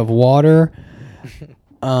 6-pack of water,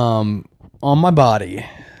 on my body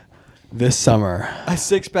this summer. A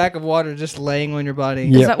 6-pack of water just laying on your body.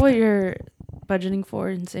 Yeah. Is that what you're budgeting for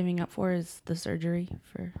and saving up for? Is the surgery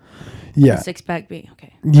for Yeah, the 6-pack being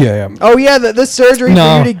okay? yeah. Oh yeah, the surgery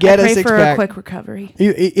No. for you to get I a pray for a 6-pack. quick recovery.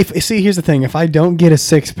 If see, here's the thing: if I don't get a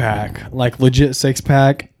 6-pack, like legit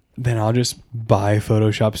 6-pack, then I'll just buy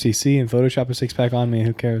Photoshop CC and Photoshop a 6-pack on me.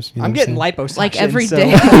 Who cares? You know I'm what getting saying? liposuction. Like every so-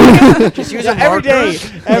 day. Just use Yeah, a every day.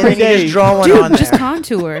 marker, Every and then you day. just draw one Dude, on just there.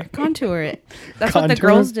 contour it. That's what the Contour?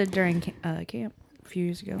 girls did during camp a few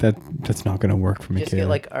years ago. That's not gonna work for me. Just get Caleb.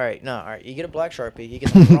 like, all right, you get a black Sharpie, you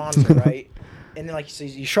get the bronzer, right? And then like so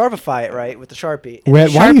you Sharpify it, right, with the Sharpie. And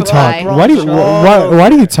Rhett, then why do you Sharpify. talk? Why do you why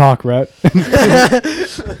do you talk, Rhett?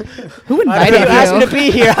 Who I invited you asked me you? to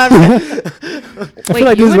be here. I feel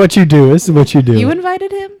like you this is what you do. This is what you do. You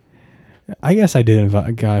invited him? I guess I did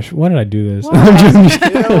invite. Gosh, why did I do this? You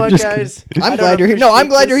know what, Just guys? I'm I glad don't you're here. No, I'm appreciate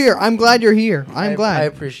glad you're this. here. I'm glad you're here. I'm I glad.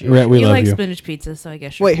 appreciate Rhett, it. we You love like you. spinach pizza, so I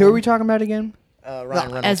guess you're Wait, who are cool. we talking about again? Ryan No,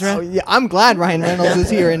 Reynolds. Ezra. Oh, yeah, I'm glad Ryan Reynolds is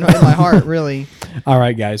here in my heart, really. All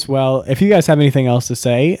right, guys. Well, if you guys have anything else to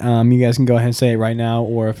say, you guys can go ahead and say it right now,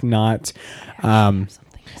 or if not,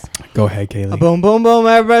 go ahead, Kaylee. Boom, boom, boom.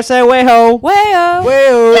 Everybody say way ho. Wayo.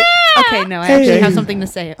 Way Okay, no, I actually Hey. have something to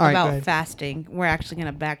say All right, go about ahead. fasting. We're actually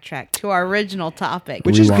going to backtrack to our original topic,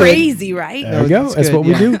 Which is Rewind. good. crazy, right? There we go. that's That's good, what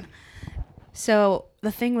we yeah. do. So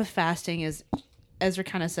the thing with fasting is, Ezra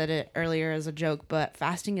kind of said it earlier as a joke, but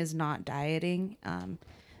fasting is not dieting.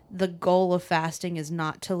 The goal of fasting is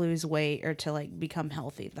not to lose weight or to like become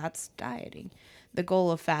healthy. That's dieting. The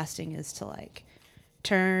goal of fasting is to like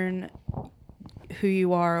turn who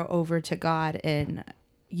you are over to God and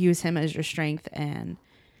use Him as your strength and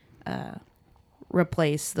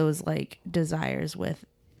replace those like desires with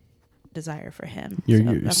desire for Him. You're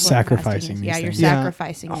that's what sacrificing fasting is. these Yeah, you're things. Yeah.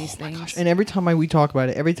 sacrificing these things. And every time we talk about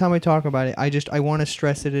it, I want to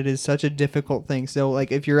stress that it is such a difficult thing. So,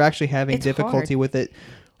 like, if you're actually having It's difficulty hard. with it,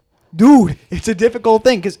 dude, it's a difficult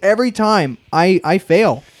thing because every time I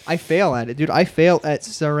fail at it, dude. I fail at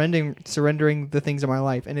surrendering the things in my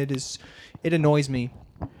life, and it annoys me.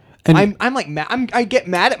 And I'm like I get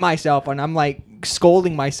mad at myself, and I'm like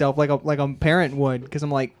scolding myself like a parent would, because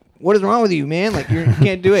I'm like, what is wrong with you, man? Like you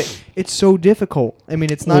can't do it. It's so difficult. I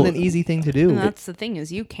mean, it's not Well, an easy thing to do. And that's the thing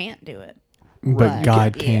is you can't do it. but Right.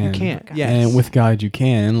 God Yeah, can. You can't. God. Yes. And with God, you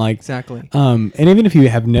can. And like, Exactly. and even if you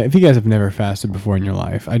have, if you guys have never fasted before in your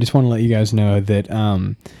life, I just want to let you guys know that,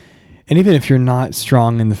 and even if you're not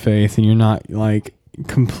strong in the faith and you're not like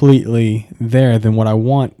completely there, then what I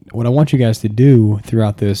want you guys to do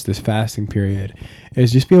throughout this fasting period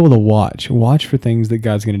is just be able to watch for things that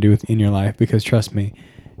God's going to do in your life, because trust me,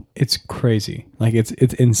 it's crazy. Like it's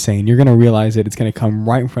insane. You're gonna realize it. It's gonna come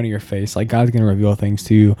right in front of your face. Like God's gonna reveal things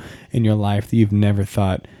to you in your life that you've never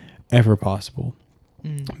thought ever possible.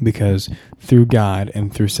 Because through God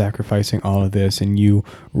and through sacrificing all of this and you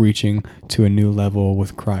reaching to a new level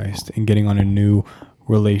with Christ and getting on a new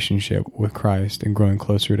relationship with Christ and growing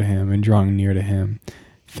closer to Him and drawing near to Him,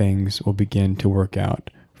 things will begin to work out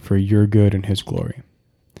for your good and His glory.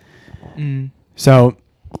 So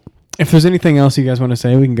if there's anything else you guys want to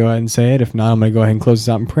say, we can go ahead and say it. If not, I'm going to go ahead and close this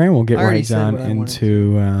out in prayer and we'll get right down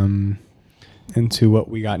into what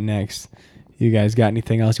we got next. You guys got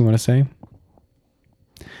anything else you want to say?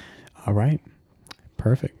 All right.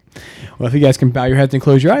 Perfect. Well, if you guys can bow your heads and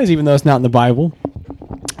close your eyes, even though it's not in the Bible.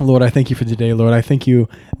 Lord, I thank you for today, Lord. I thank you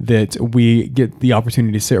that we get the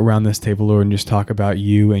opportunity to sit around this table, Lord, and just talk about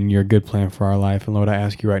you and your good plan for our life. And Lord, I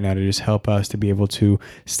ask you right now to just help us to be able to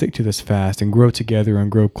stick to this fast and grow together and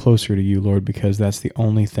grow closer to you, Lord, because that's the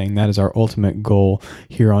only thing. That is our ultimate goal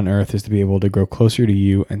here on earth, is to be able to grow closer to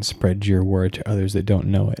you and spread your word to others that don't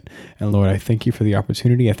know it. And Lord, I thank you for the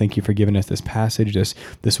opportunity. I thank you for giving us this passage,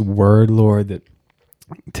 this word, Lord, that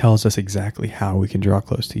tells us exactly how we can draw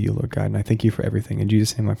close to you, Lord God. And I thank you for everything. In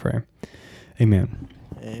Jesus' name I pray. Amen.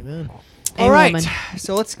 Amen. All right.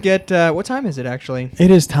 So let's get, what time is it actually?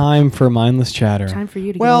 It is time for Mindless Chatter. Time for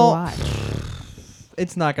you to Well, go watch.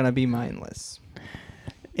 It's not going to be mindless.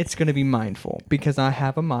 It's going to be mindful because I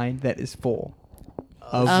have a mind that is full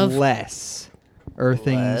of lesser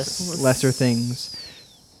things.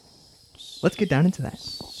 Let's get down into that.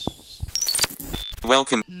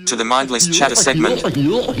 Welcome to the Mindless Chatter segment.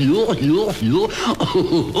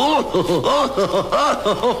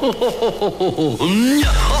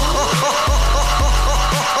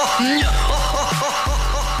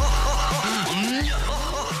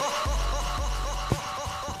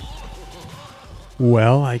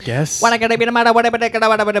 Well, I guess.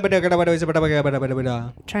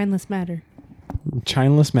 Chineless matter.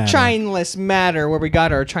 Chineless matter. Chineless matter, where we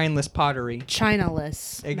got our chineless pottery.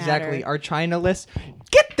 Chinaless. Exactly, Matter. our Chinaless.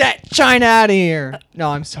 Get that China out of here! No,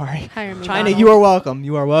 I'm sorry. Hire me, China, Donald. you are welcome.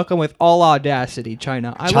 You are welcome with all audacity,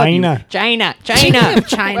 China. I love China. you. China.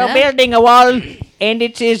 China. We're building a wall, and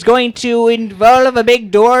it is going to involve a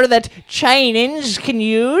big door that Chinans can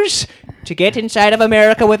use to get inside of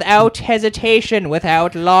America without hesitation,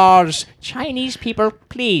 without laws. Chinese people,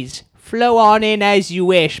 please. Flow on in as you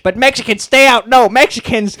wish. But Mexicans, stay out. No,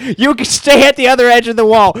 Mexicans, you can stay at the other edge of the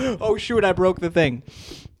wall. Oh, shoot, I broke the thing.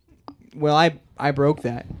 Well, I broke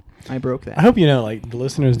that. I I hope you know, like, the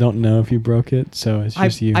listeners don't know if you broke it, so it's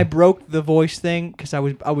just you. I broke the voice thing because I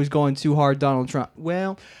was going too hard Donald Trump.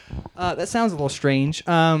 Well, that sounds a little strange.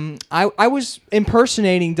 I was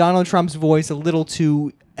impersonating Donald Trump's voice a little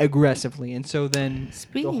too aggressively, and so then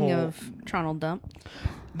Speaking of Tronald Dump,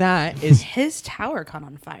 that is his tower caught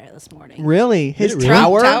on fire this morning. really his Did it really?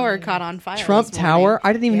 tower. Trump Tower caught on fire. Trump this morning. Tower.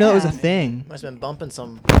 I didn't even know it was a Yeah. thing. Must have been bumping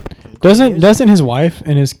some. Doesn't his wife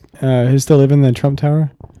and his still live in the Trump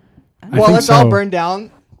Tower? I Well, think it's all so. burned down.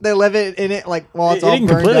 They live it in it like well, it's It all didn't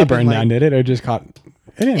burned completely up burn and, down, did it? Or just caught?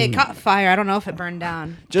 It caught fire. I don't know if it burned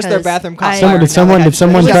down. Just their 'cause bathroom caught I- fire. Did someone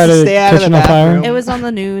try to stay out of catch the it on fire? bathroom. It was on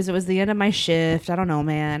the news. It was the end of my shift. I don't know,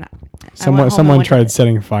 man. Someone tried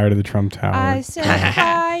setting fire to the Trump Tower. I set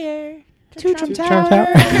fire to Trump Trump Tower.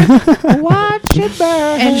 Tower. Watch it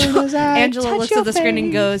burn. as I Angela touch looks your at the screen and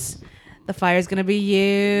face. goes, "The fire's gonna be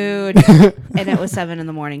huge." And it was 7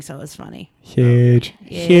 a.m, so it was funny. Huge.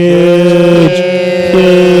 Yeah. Huge.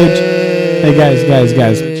 Huge. Hey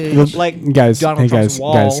guys. Look, Like guys. Donald Hey Trump's guys.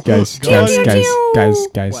 wall.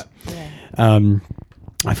 Guys. What?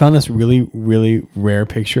 I found this really, really rare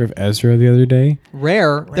picture of Ezra the other day.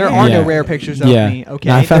 Rare. There are no Yeah. rare pictures of Yeah. me. Okay.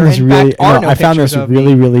 No, I found There, this in really. fact, are no I found this pictures of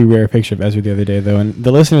really, me. really rare picture of Ezra the other day, though, and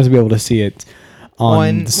the listeners will be able to see it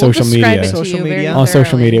on We'll social describe media. it to Social you very media. On social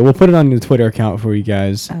thoroughly. media, we'll put it on the Twitter account for you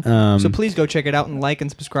guys. So please go check it out and like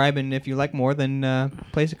and subscribe. And if you like more, then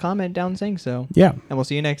place a comment down saying so. Yeah, And we'll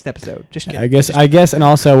see you next episode. Just kidding. I guess, and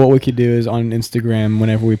also what we could do is on Instagram,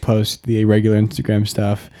 whenever we post the regular Instagram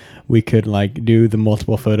stuff, we could like do the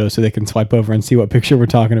multiple photos so they can swipe over and see what picture we're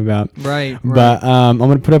talking about. Right. But I'm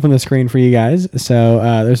gonna put up on the screen for you guys. So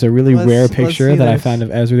there's a really rare Let's picture see that I this. found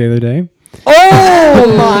of Ezra the other day. Oh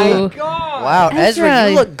Ooh. my God! Wow, Ezra, Ezra.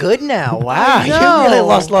 you look good now. Wow, I you know. really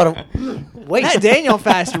lost a lot of weight. That Daniel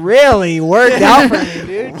fast really worked out for me,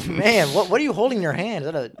 dude. Man, what are you holding in your hand?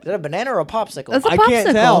 Is that a banana or a popsicle? That's a I popsicle. can't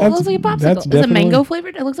tell. It looks like a That's popsicle. Is it definitely- mango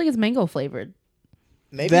flavored? It looks like it's mango flavored.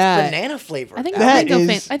 Maybe that- it's banana flavor. I think That it's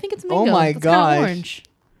mango. is- I think it's oh mango. my It's gosh. kinda orange.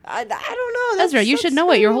 I don't know. That's, Ezra, you should that's know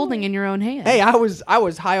what you're really- holding in your own hand. Hey, I was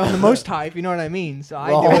high on the most high, if you know what I mean. So I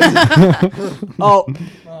Well,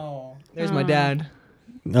 oh, there's my dad.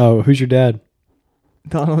 Oh, who's your dad?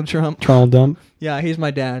 Donald Trump. Donald Dump? Yeah, he's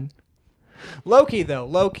my dad. Low-key, though.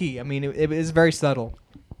 Low-key. I mean, it is very subtle.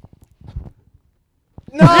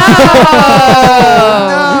 No!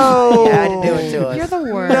 No! You had to do it to us. You're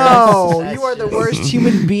the worst. No, That's you are the just- worst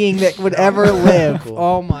human being that would ever live. Cool.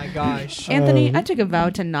 Oh my gosh. Anthony, I took a vow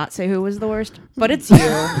to not say who was the worst, but it's you.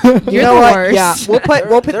 You're You know the what? worst. Yeah, we'll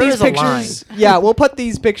put There these is a pictures. Yeah, we'll put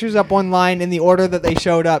these pictures up online in the order that they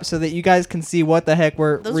showed up, so that you guys can see what the heck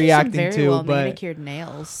we're Those reacting are some very to. well But manicured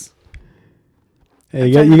nails. Hey,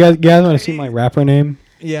 you guys want to see my rapper name?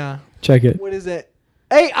 yeah, Check it. what is it?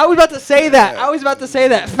 Hey, I was about to say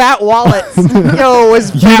that. Fat Wallets. Yo,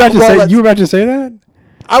 was You were Fat Wallets. about to say that?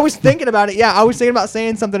 I was thinking about it. Yeah, I was thinking about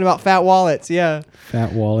saying something about Fat Wallets. Yeah,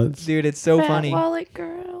 Fat wallets. dude, it's so Fat funny. wallet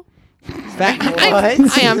girl. Fat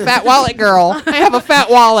What? I am Fat Wallet girl. I have a fat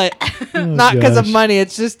wallet. Not because of gosh. money.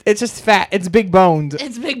 It's just fat. It's big boned.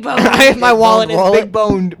 It's big bone. I have my Big wallet boned is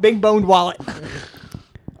wallet? big boned wallet.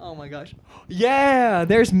 Oh my gosh. Yeah,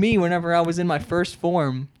 there's me whenever I was in my first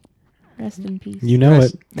form. Rest in peace. You know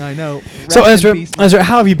it. I know. So Rest in Ezra, peace.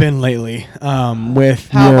 how have you been lately? With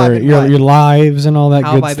How have I been what? your lives and all that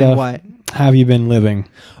How good have I stuff. been what? How have you been living?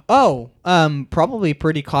 Oh, probably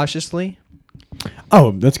pretty cautiously.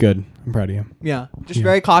 Oh, that's good. I'm proud of you. Yeah, just Yeah.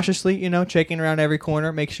 very cautiously, checking around every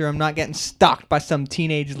corner, make sure I'm not getting stalked by some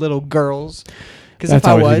teenage little girls. Because if That's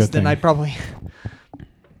I always a was, good then thing. I'd probably.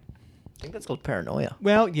 I think that's called paranoia.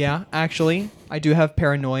 Well, yeah, actually, I do have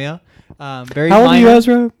paranoia. Very How old are you, minor.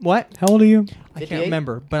 Ezra? What? How old are you? I 58? can't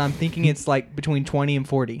remember, but I'm thinking it's like between 20 and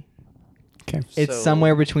 40. Okay. It's So-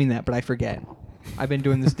 somewhere between that, but I forget. I've been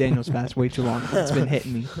doing this Daniel's fast way too long. It's been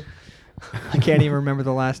hitting me. I can't even remember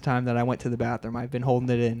the last time that I went to the bathroom. I've been holding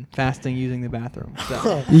it in, fasting using the bathroom.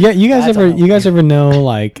 So. You guys That's ever awful. you guys ever know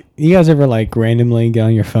like you guys ever like randomly get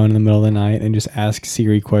on your phone in the middle of the night and just ask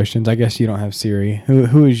Siri questions? I guess you don't have Siri.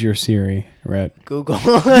 Who is your Siri, Rhett? Google.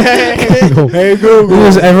 Hey Google. You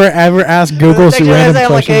guys ever ask Google some random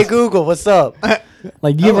I'm like, hey questions? Google, what's up?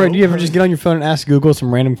 Like do you ever just get on your phone and ask Google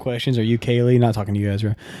some random questions, or you Kaylee, not talking to you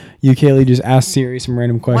Ezra. You Kaylee just ask Siri some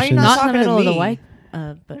random Why you questions. not Not in talking the to middle of the me. wife.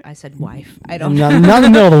 But I said wife. I don't not, know. not in the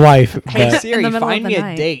middle of the wife. Hey but- Siri, In the middle find of me the a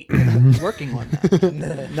night. date. I'm working on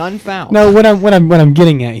that. None found. No, what I'm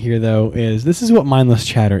getting at here though is this is what mindless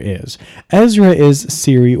chatter is. Ezra is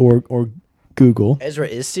Siri or Google. Ezra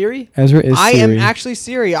is Siri? Ezra is I Siri. am actually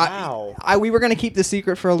Siri. Wow. We were gonna keep the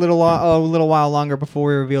secret for a little while longer before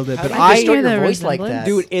we revealed it, How but did you I distort hear your the voice like resemblance?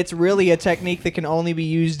 that? Dude, it's really a technique that can only be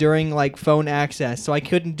used during like phone access, so I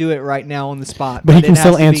couldn't do it right now on the spot. but he it can has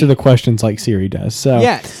still to answer be- the questions like Siri does. So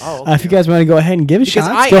Yes. Oh, if you guys want to go ahead and give it a Because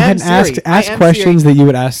shot, I go am ahead and ask Siri. I am questions Siri. that you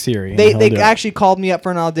would ask Siri. and They he'll they do it. actually called me up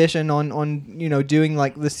for an audition on doing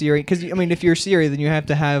like the Siri, because I mean if you're Siri then you have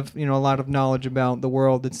to have a lot of knowledge about the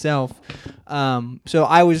world itself. So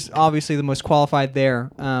I was obviously the most qualified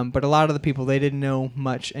there, but a lot of the people, they didn't know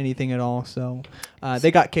much anything at all, so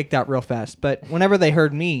they got kicked out real fast. But whenever they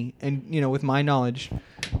heard me and with my knowledge,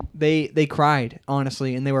 they cried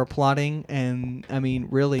honestly, and they were applauding, and I mean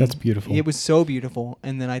really That's beautiful. It was so beautiful.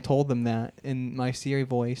 And then I told them that in my Siri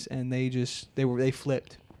voice, and they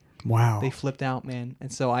flipped. Wow. They flipped out, man.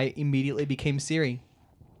 And so I immediately became Siri.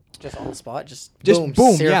 Just on the spot? Just Boom,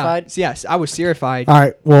 Sirified? yeah. Yes, I was Sirified. All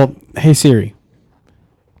right. Well, hey Siri,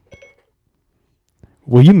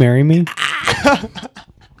 will you marry me?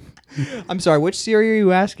 I'm sorry, which Siri are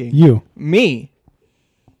you asking? You. Me.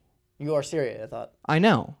 You are Siri, I thought. I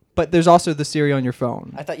know. But there's also the Siri on your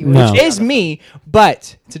phone. I thought you were No. Which is me,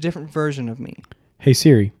 but it's a different version of me. Hey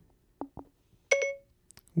Siri,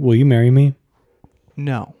 will you marry me?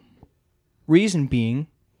 No. Reason being,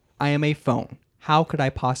 I am a phone. How could I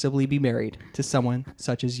possibly be married to someone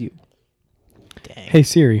such as you? Dang. Hey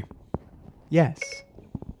Siri, Yes.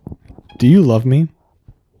 do you love me?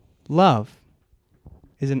 Love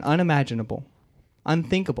is an unimaginable,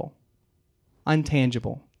 unthinkable,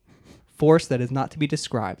 untangible force that is not to be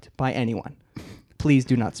described by anyone. Please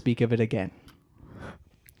do not speak of it again.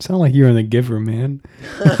 Sound like you're in The Giver, man.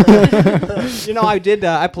 I did.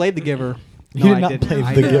 I played The Giver. You did I not didn't. play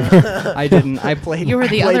I The didn't. Giver. I didn't. I played. You were I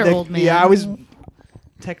the played other old man. Yeah, I was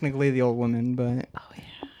technically the old woman, but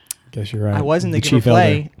Guess you're right. I was in the Giver chief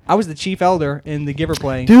play. elder. I was the chief elder in the Giver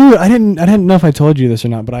play. Dude, I didn't know if I told you this or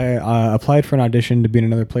not, but I applied for an audition to be in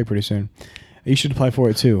another play pretty soon. You should apply for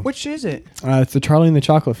it too. Which is it? It's the Charlie and the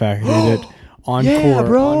Chocolate Factory that Encore. Yeah,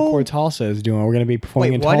 bro. Encore Tulsa is doing. We're gonna be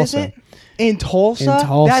performing Wait, in what Tulsa. is it? In Tulsa? In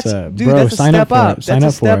Tulsa. That's, dude, Bro, that's a sign step up for up. it. Sign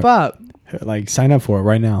That's up a for step it. up. Like, sign up for it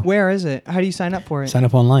right now. Where is it? How do you sign up for it? Sign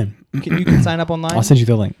up online. You can sign up online? I'll send you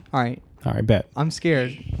the link. All right. All right, bet. I'm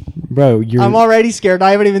scared. Bro, you're. I'm already scared.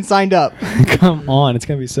 I haven't even signed up. Come on, it's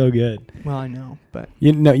gonna be so good. Well, I know, but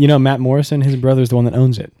You know, Matt Morrison, his brother's the one that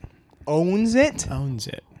owns it. owns it. Owns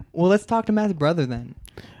it. Well, let's talk to Matt's brother then.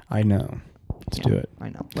 I know. Let's do it. I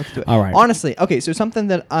know. Let's do it. All right. Honestly, okay. So something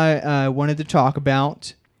that I wanted to talk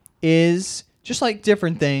about is just like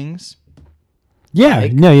different things, Yeah.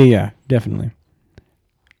 Yeah. Definitely.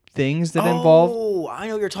 things that involve. Oh, I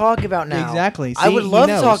know what you're talking about now. Exactly. I See, would he love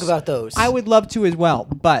to knows. talk about those. I would love to as well,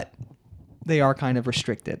 but they are kind of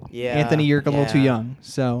restricted. Yeah, Anthony, you're a little too yeah. young,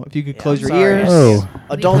 so if you could Yeah, close I'm your sorry. ears. Oh.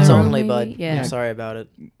 Adults Leave it only, alone, bud. maybe? Yeah. I'm sorry about it.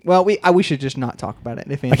 Well, we should just not talk about it.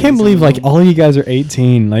 If I Anthony's can't believe in the like room. all you guys are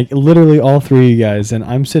 18, like literally all three of you guys, and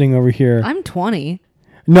I'm sitting over here. I'm 20.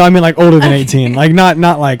 No, I mean like older than 18. Like not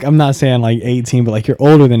like I'm not saying like 18, but like you're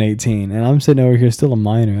older than 18, and I'm sitting over here still a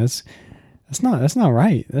minor. That's not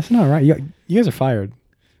right. That's not right. You guys are fired.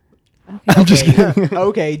 I'm just kidding.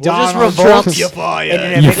 Okay, We'll just Donald revolt Trump, you're fired. and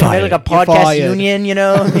then You're make like fired. a You're podcast fired. union, you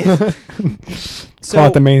know? Call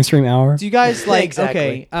it the mainstream hour. Do you guys like Exactly.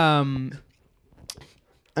 okay? I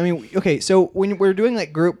mean, okay. So when we're doing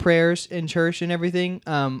like group prayers in church and everything,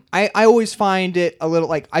 I always find it a little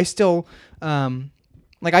like I still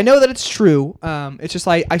like I know that it's true. It's just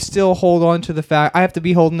like I still hold on to the fact I have to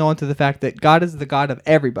be holding on to the fact that God is the God of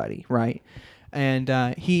everybody, right? And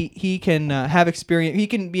he can have experience. He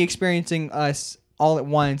can be experiencing us all at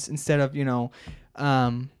once instead of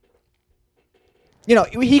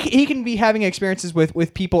he can be having experiences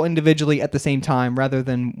with people individually at the same time rather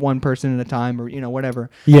than one person at a time or whatever.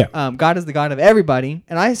 Yeah. God is the God of everybody,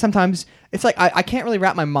 and I sometimes it's like I can't really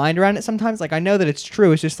wrap my mind around it. Sometimes like I know that it's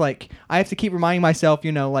true. It's just like I have to keep reminding myself,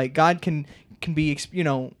 like God can be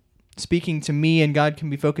speaking to me, and God can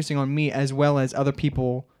be focusing on me as well as other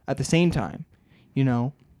people at the same time,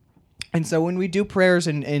 And so when we do prayers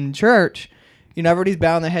in church, everybody's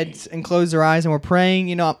bowing their heads and close their eyes, and we're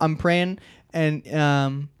praying. I'm praying. And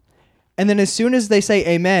then as soon as they say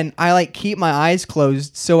amen, I like keep my eyes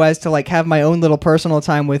closed so as to like have my own little personal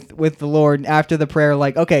time with the Lord after the prayer.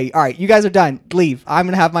 Like, okay, all right, you guys are done. Leave. I'm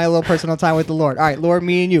going to have my little personal time with the Lord. All right, Lord,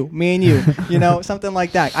 me and you, something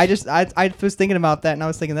like that. I was thinking about that, and I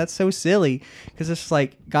was thinking that's so silly because it's just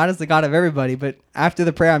like God is the God of everybody. But after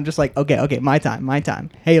the prayer, I'm just like, okay, my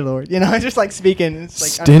time. Hey, Lord. I'm just like speaking. It's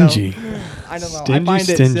like, Stingy. I don't know. Stingy, I find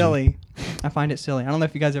stingy. it silly. I find it silly. I don't know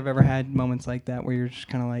if you guys have ever had moments like that where you're just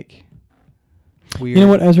kind of like weird. You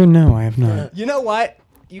know what, Ezra? No, I have not. You know what?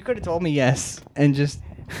 You could have told me yes and just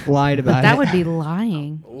lied about it. That would be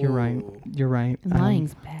lying. You're right. You're right. And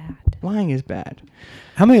lying's bad. Lying is bad.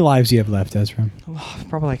 How many lives do you have left, Ezra?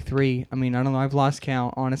 Probably like 3. I mean, I don't know. I've lost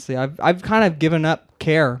count. Honestly, I've kind of given up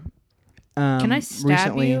care. Can I stab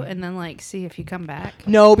recently. you and then like see if you come back?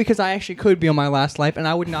 No, because I actually could be on my last life, and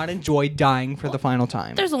I would not enjoy dying for the final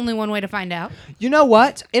time. There's only one way to find out. You know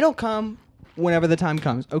what? It'll come whenever the time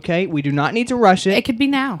comes. Okay, we do not need to rush it. It could be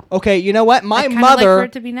now. Okay, you know what? My I'd kinda like mother for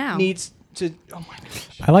it to be now. needs to. Oh my gosh.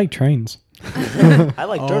 I like trains. I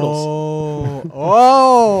like turtles.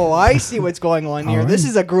 Oh, I see what's going on here. All This right.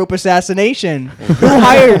 is a group assassination. Who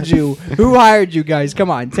hired you? Who hired you guys? Come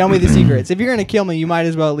on, tell me the secrets. If you're gonna kill me, you might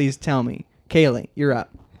as well at least tell me. Kaylee, you're up.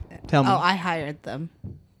 Tell me. Oh, I hired them.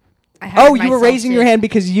 I hired You were myself raising to- your hand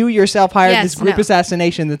because you yourself hired Yes, this group no.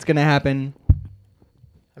 assassination that's gonna happen.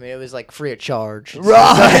 I mean, it was like free of charge.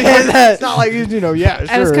 Right. It's not like yeah. Sure,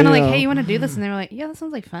 I was kind of like, hey, you want to do this? And they were like, yeah, that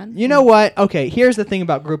sounds like fun. You know what? Okay, here's the thing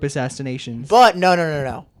about group assassinations. But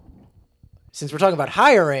no. Since we're talking about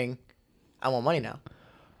hiring, I want money now.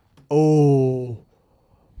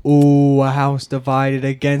 Ooh, a house divided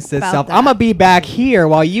against About itself. that. I'm gonna be back here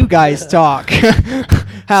while you guys talk.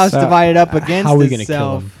 House So, divided up against how are we gonna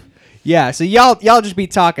kill itself. him? Yeah, so y'all just be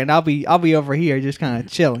talking. I'll be over here just kind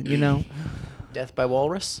of chilling, Death by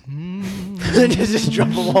walrus? just drop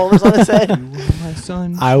a walrus on his head? My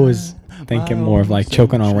son. I was thinking more of like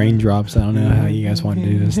choking on raindrops. I don't know how you guys want to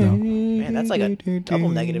do this though. Man, that's like a double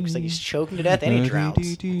negative because like he's choking to death and he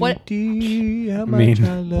drowns. What?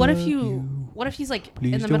 mean- What if he's like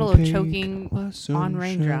in the middle of choking on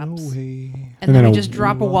raindrops, and And then then we a- just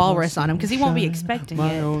drop a walrus on him because he won't be expecting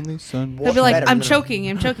it. He'll be What like, better I'm than- choking.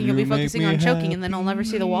 He'll be focusing on choking, and then I'll never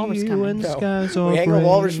see the walrus coming. No. We hang a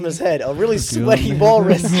walrus from his head, a really sweaty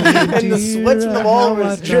walrus, and the sweat from the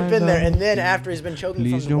walrus drip in there, and then after he's been choking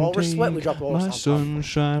from the walrus sweat, we drop the walrus on top.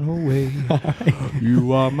 Sunshine away.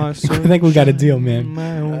 You are my I think we got a deal, man.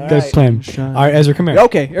 Good plan. All right, Ezra, come here.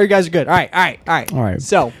 Okay, you guys are good. All right. All right.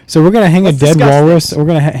 So, So we're gonna hang a Let's dead discuss walrus. this. We're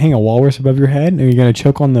gonna hang a walrus above your head, and you're gonna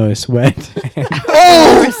choke on the sweat.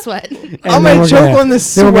 Walrus sweat. And I'm then gonna we're choke on the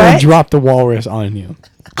Then we're gonna sweat? drop the walrus on you.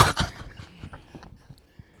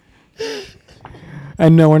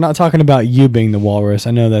 And no, we're not talking about you being the walrus.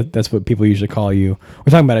 I know that's what people usually call you. We're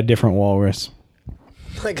talking about a different walrus.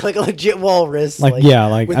 Like a legit walrus. Like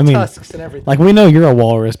with I mean, tusks and everything. like we know you're a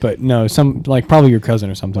walrus, but no, some like probably your cousin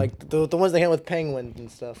or something. Like the ones they have with penguins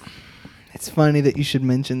and stuff. It's funny that you should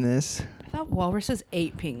mention this. I thought walruses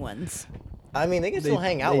ate penguins. I mean, they can still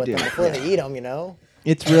hang out they with do. them before they eat them, you know?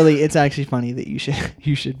 It's actually funny that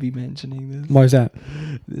you should be mentioning this. Why is that?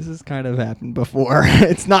 This has kind of happened before.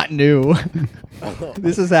 It's not new.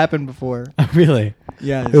 This has happened before. Really?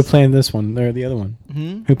 Yes. Who planned this one or the other one?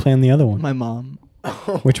 Hmm? Who planned the other one? My mom.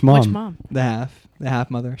 Which mom? Which mom? The half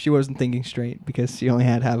mother. She wasn't thinking straight because she only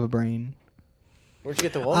had half a brain. Where'd you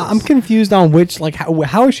get the walrus? I'm confused on which, like,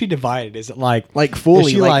 how is she divided? Is it like Fully, is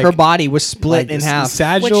she like her body was split in half.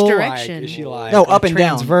 Sagittal? Which Like, direction? is she like No, up and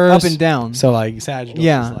down. transverse? Up and down. So like sagittal.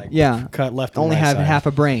 Yeah, is like yeah. Cut left. And Only right have side. half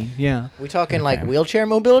a brain. Yeah. We talking like Okay. wheelchair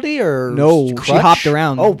mobility or No, she crutch? hopped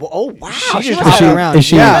around. Oh, wow. She just must hopped have- around. Is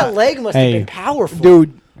she- Yeah. That leg must Hey. have been powerful.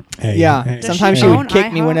 Dude. Hey, Yeah. hey. Sometimes she she own would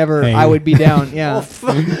kick me IHOP? whenever Hey. I would be down. Yeah.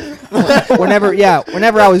 Whenever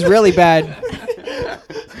I was really bad.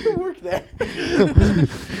 Work there.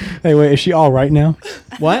 Hey, wait. Is she all right now?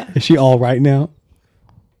 What? Is she all right now?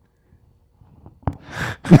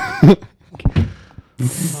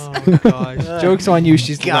 Oh my gosh. Joke's on you.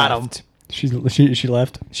 She's Got left. She left. She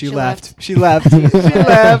left. She She left. She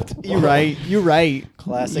left. You're right. You're right.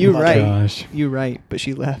 Classic You're mother. right. Gosh, You're right. But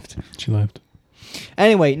she left. she left.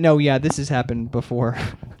 Anyway, no, yeah, this has happened before.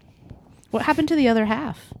 What happened to the other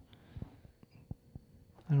half?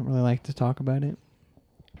 I don't really like to talk about it.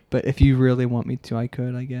 But if you really want me to, I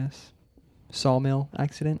could, I guess. Sawmill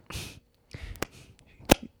accident.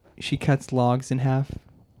 She cuts logs in half.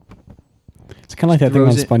 It's kind of like that thing on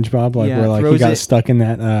Throws it- SpongeBob, like yeah, where like he throws got it- stuck in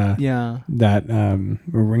that Yeah.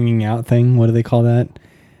 ringing out thing. What do they call that?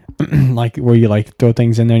 Like where you like throw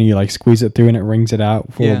things in there and you like squeeze it through and it wrings it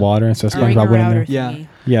out full Yeah. of water. And so A SpongeBob ringer went in outer there. Yeah. thingy.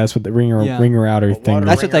 Yeah, that's what the ringer Yeah. outer A thing. water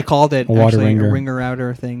That's what they ringer. called it. A water actually, ringer. a ringer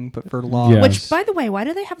outer thing, but for logs. Yeah. Which, by the way, why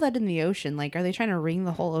do they have that in the ocean? Like, are they trying to wring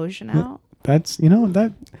the whole ocean out? That's that.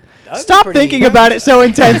 That'd be Stop pretty- thinking about it so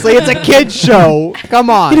intensely. It's a kid's show.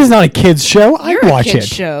 Come on. It is not a kids show. I You're watch a kid's it.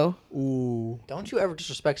 show. Ooh. Don't you ever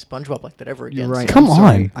disrespect SpongeBob like that ever again. You're right. Come I'm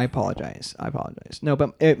sorry. on. I apologize. No,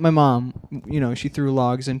 but my mom, she threw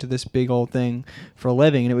logs into this big old thing for a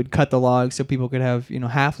living, and it would cut the logs so people could have,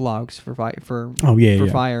 half logs for Oh, yeah, for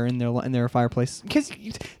yeah. fire in their fireplace. Because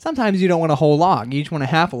sometimes you don't want a whole log, you just want a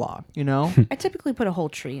half a log. I typically put a whole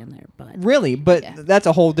tree in there, but Really, but Yeah. that's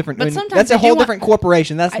a whole different. But sometimes that's a I do whole want- different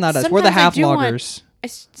corporation. That's not us. We're the sometimes I half do want- loggers.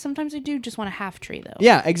 sometimes I do just want a half tree though.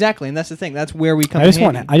 Yeah, exactly, and that's the thing. That's where we come. I just in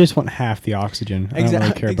want handy. I just want half the oxygen. I don't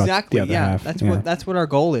really care about exactly. the other Yeah, half. that's what our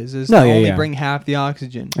goal is. No, to yeah, only yeah. bring half the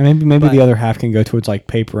oxygen. And maybe But- the other half can go towards like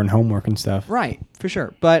paper and homework and stuff. Right, for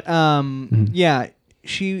sure. But yeah,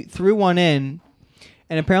 she threw one in,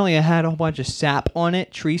 and apparently it had a whole bunch of sap on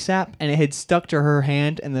it, tree sap, and it had stuck to her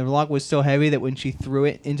hand, and the log was so heavy that when she threw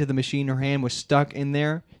it into the machine, her hand was stuck in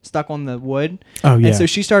there, stuck on the wood. Oh, yeah. And so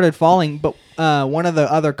she started falling, but one of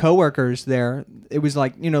the other coworkers there, it was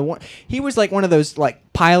like, he was like one of those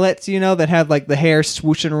like pilots, that had like the hair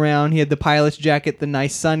swooshing around. He had the pilot's jacket, the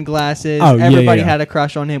nice sunglasses. Oh, yeah, Everybody yeah. had a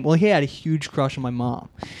crush on him. Well, he had a huge crush on my mom.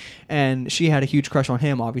 And she had a huge crush on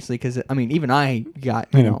him, obviously, because even I got,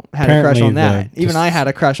 had a crush apparently on that. Even just- I had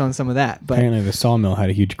a crush on some of that. But Apparently the sawmill had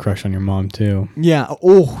a huge crush on your mom too. yeah,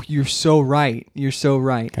 oh, you're so right. You're so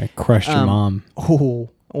right. I crushed your mom.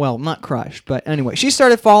 Oh, well, not crushed, but anyway, she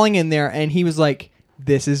started falling in there, and he was like,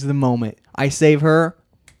 "This is the moment. I save her.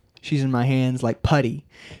 She's in my hands like putty."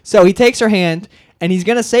 So he takes her hand, and he's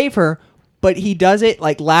gonna save her, but he does it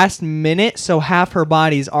like last minute, so half her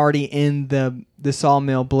body's already in the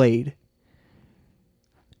sawmill blade.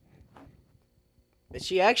 Is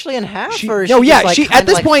she actually in half? She, or is no, she yeah, just, like, she kinda at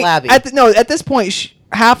this like point, flabby? at this point,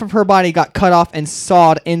 half of her body got cut off and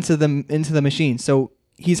sawed into the machine. So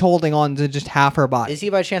he's holding on to just half her body. Is he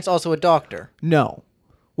by chance also a doctor? No,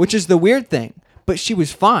 which is the weird thing. But she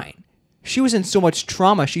was fine. She was in so much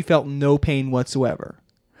trauma, she felt no pain whatsoever.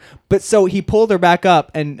 But so he pulled her back up,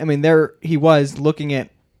 and there he was looking at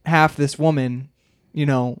half this woman,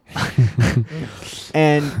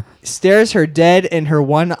 and stares her dead in her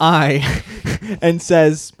one eye, and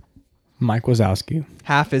says, Mike Wazowski.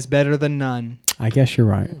 "Half is better than none." I guess you're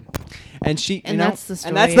right. And she, And that's the story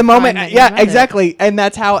and that's the of moment. how I met your Yeah, mother. exactly. And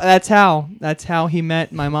that's how he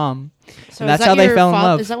met my mom. So And that's is that how they your fell in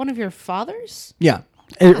love. Is that one of your fathers? Yeah,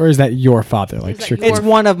 Or is that your father? Like Is that strictly? it's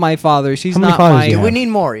one of my fathers. He's How many not fathers my. do you Do have? we need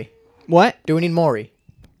Maury? What? Do we need Maury?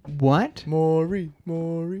 What? Maury.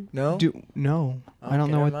 No. No. I don't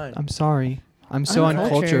Okay, know never what. mind. I'm sorry. I'm so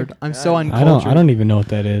Uncultured. uncultured. I'm so I uncultured. don't even know what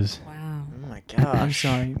that is. Wow. Oh my Gosh. I'm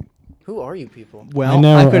sorry. Who are you people? Well,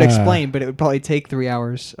 know, I could explain, but it would probably take 3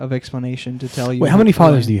 hours of explanation to tell you. Wait, how many who I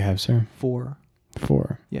fathers am. do you have, sir? 4.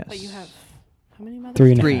 4. Yes. But you have how many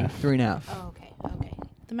mothers? 3.5. 3.5. Oh, okay. Okay.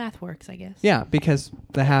 The math works, I guess. Yeah, because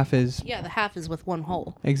the half is Yeah, the half is with one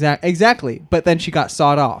hole. exactly. But then she got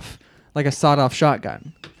sawed off, like a sawed-off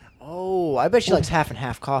shotgun. Oh, I bet she likes half and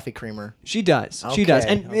half coffee creamer. She does. She does,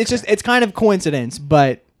 Okay, and it's kind of coincidence,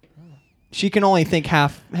 but she can only think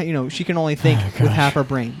half. She can only think with half her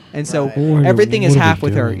brain, and so Right. everything is What are we half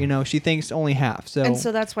with her. doing? She thinks only half. So And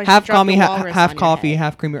so that's why half she dropped the coffee, walrus half on your coffee, head.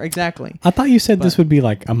 half creamer. Exactly. I thought you said this But- would be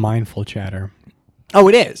like a mindful chatter. Oh,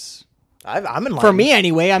 it is. I'm in line. For me,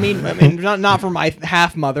 anyway. I mean, not for my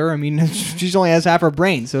half mother. I mean, she only has half her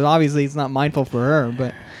brain, so obviously it's not mindful for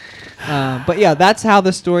her. But yeah, that's how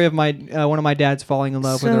the story of my one of my dads falling in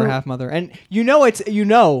love with her So- half mother, and it's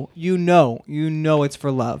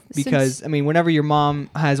for love because Since- I mean, whenever your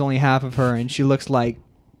mom has only half of her and she looks like,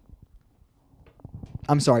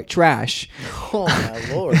 I'm sorry, trash. Oh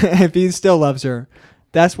my lord. If he still loves her,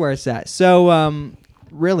 that's where it's at. So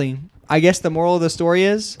really, I guess the moral of the story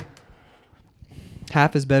is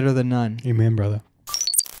half is better than none. Amen, brother.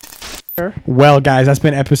 Well, guys, that's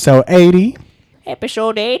been episode 80.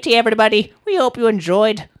 Episode 80, everybody. We hope you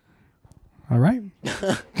enjoyed. All right.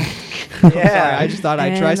 Sorry, I just thought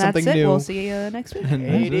I'd try And something that's it. new. We'll see you next week.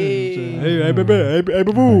 Hey,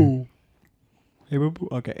 boo.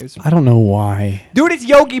 Okay, I don't know why. dude, it's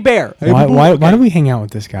Yogi Bear. Hey, Why, boo-boo. why, Okay. why do we hang out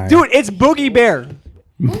with this guy? Dude, it's Boogie Bear.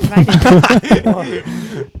 Invited.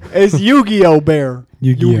 It's Yu-Gi-Oh Bear.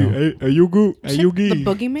 Yu-Gi-Oh. Hey, Yugi. Hey, Yugi. The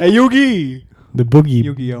Boogeyman? Hey, Yugi. The Boogie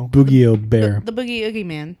Yu-Gi-Oh. Boogie-Oh Bear. The Boogie Oogie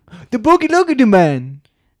Man. The Boogie Loogie Man.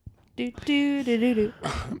 Do do do do do.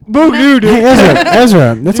 Boogie Hey,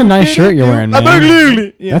 Ezra, that's a nice shirt you're wearing,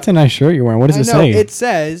 man. Yeah. That's a nice shirt you're wearing. What does it I know. say? It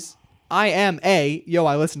says, I am a... Yo,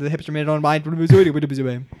 I listen to the Hipster Minute on Mind. I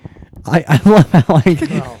love that. Like,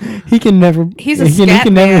 he can never. He's a he scat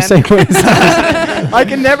can never man. say what it says. I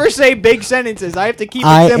can never say big sentences. I have to keep it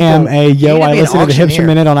I simple. am a yo. need to I be an listen to the Hipster auctioneer.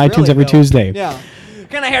 Minute on iTunes Really, every though. Tuesday. Yeah.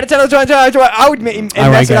 Can I hear the $10? I would mess All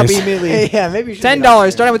right, it up guys. immediately. Yeah, maybe you should.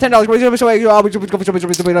 $10. Starting with $10. All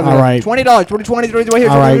right. $20.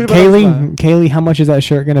 All right, Kaylee, how much is that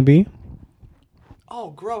shirt gonna be? Oh,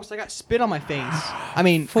 gross! I got spit on my face. I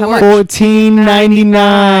mean, how much?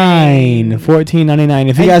 $14.99. $14.99.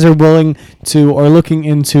 If you guys are willing to or looking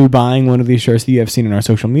into buying one of these shirts that you have seen in our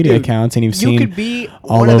social media Dude, accounts, and you've You seen could be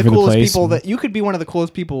all one of over the the coolest place. people. You could be one of the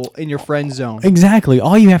coolest people in your friend zone. Exactly.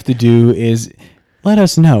 All you have to do is let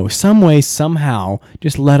us know. Some way, somehow,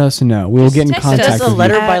 just let us know. We will get in text contact us Just a with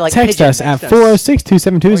letter you. by like Text pigeon. us at Text us.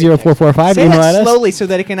 406-272-0445. Say Email that at us. slowly so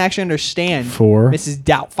that it can actually understand. 4 Mrs.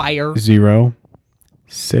 Doubtfire. 0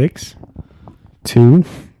 6 2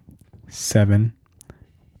 7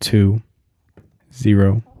 2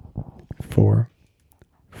 0 4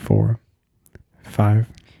 4 5.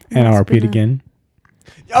 And I'll repeat again.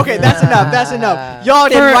 Okay, that's enough. That's enough. Y'all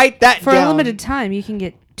didn't write that For down. a limited time, you can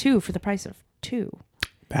get 2 for the price of 2.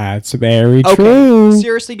 That's very Okay, true.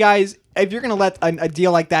 seriously, guys, if you're gonna let a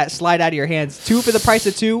deal like that slide out of your hands, 2 for the price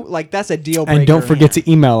of 2, like that's a deal breaker. And don't forget to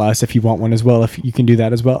email us if you want one as well. If you can do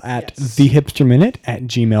that as well at Yes.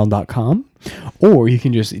 thehipsterminute@gmail.com. Or you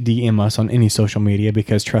can just DM us on any social media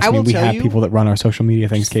because trust I me, will we tell have you- people that run our social media.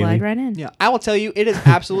 Thanks, Slide Kaylee. right in. Yeah, I will tell you, it is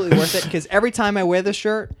absolutely worth it because every time I wear this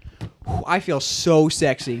shirt, I feel so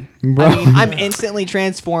sexy. Bro. I mean, I'm instantly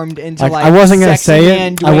transformed into Like, like I wasn't gonna sexy say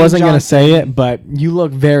man it. I Dwayne wasn't gonna Johnson. say it, but you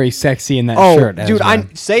look very sexy in that Oh, shirt. dude, Ezra.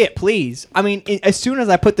 say it, please. I mean, as soon as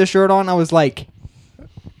I put the shirt on, I was like,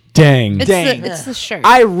 Dang, Dang. It's the shirt.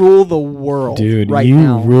 I rule the world, dude, right you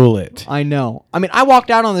now. rule it. I know. I mean, I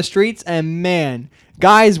walked out on the streets and man,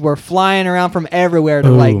 guys were flying around from everywhere to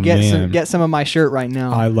Oh, like man. get some of my shirt right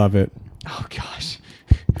now. I love it. Oh gosh.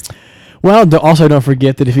 Well, also don't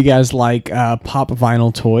forget that if you guys like pop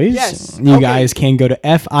vinyl toys, Yes, you okay. guys can go to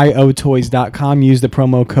FIOtoys.com, use the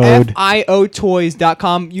promo code.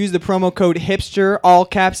 FIOtoys.com. Use the promo code hipster, all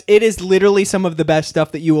caps. It is literally some of the best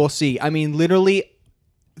stuff that you will see. I mean, literally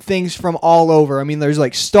things from all over. I mean, there's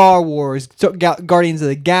like Star Wars, Guardians of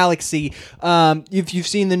the Galaxy. If you've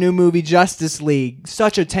seen the new movie Justice League,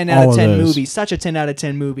 such a 10 out All of of 10 those. movie. Such a 10 out of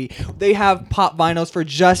 10 movie. They have pop vinyls for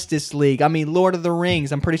Justice League. I mean, Lord of the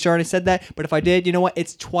Rings. I'm pretty sure I already said that, but if I did, you know what?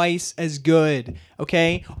 It's twice as good.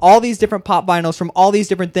 Okay? All these different pop vinyls from all these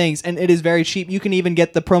different things, and it is very cheap. You can even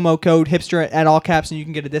get the promo code hipster at all caps, and you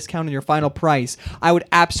can get a discount on your final price. I would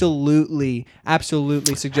absolutely suggest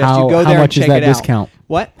you go there How and much check is that it out. discount?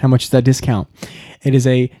 What? How much is that discount? it is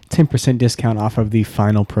a 10% discount off of the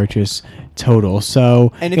final purchase total.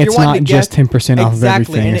 So And if you're it's wanting not to just get- 10% off of Exactly.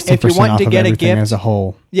 everything. And It's if you're 10% wanting off to of get a everything gift- as a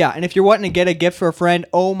whole. Yeah, and if you're wanting to get a gift for a friend,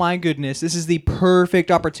 oh my goodness, this is the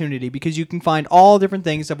perfect opportunity because you can find all different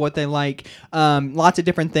things of what they like, lots of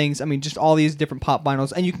different things. I mean, just all these different pop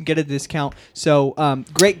vinyls, and you can get a discount. So,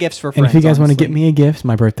 great gifts for friends. And if you guys want to get honestly. me a gift,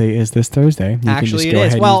 my birthday is this Thursday. You Actually, can just go it is.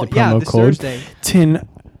 ahead Well, and use the yeah, promo this code Thursday. 10.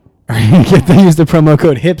 Use the promo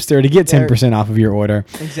code hipster to get There- 10% off of your order.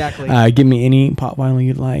 Exactly. Give me any pop vinyl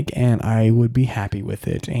you'd like, and I would be happy with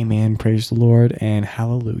it. Amen. Praise the Lord, and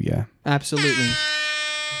hallelujah. Absolutely.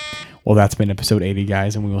 Well, that's been episode 80,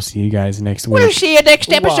 guys, and we will see you guys next week. We'll see you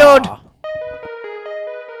next episode. Wow.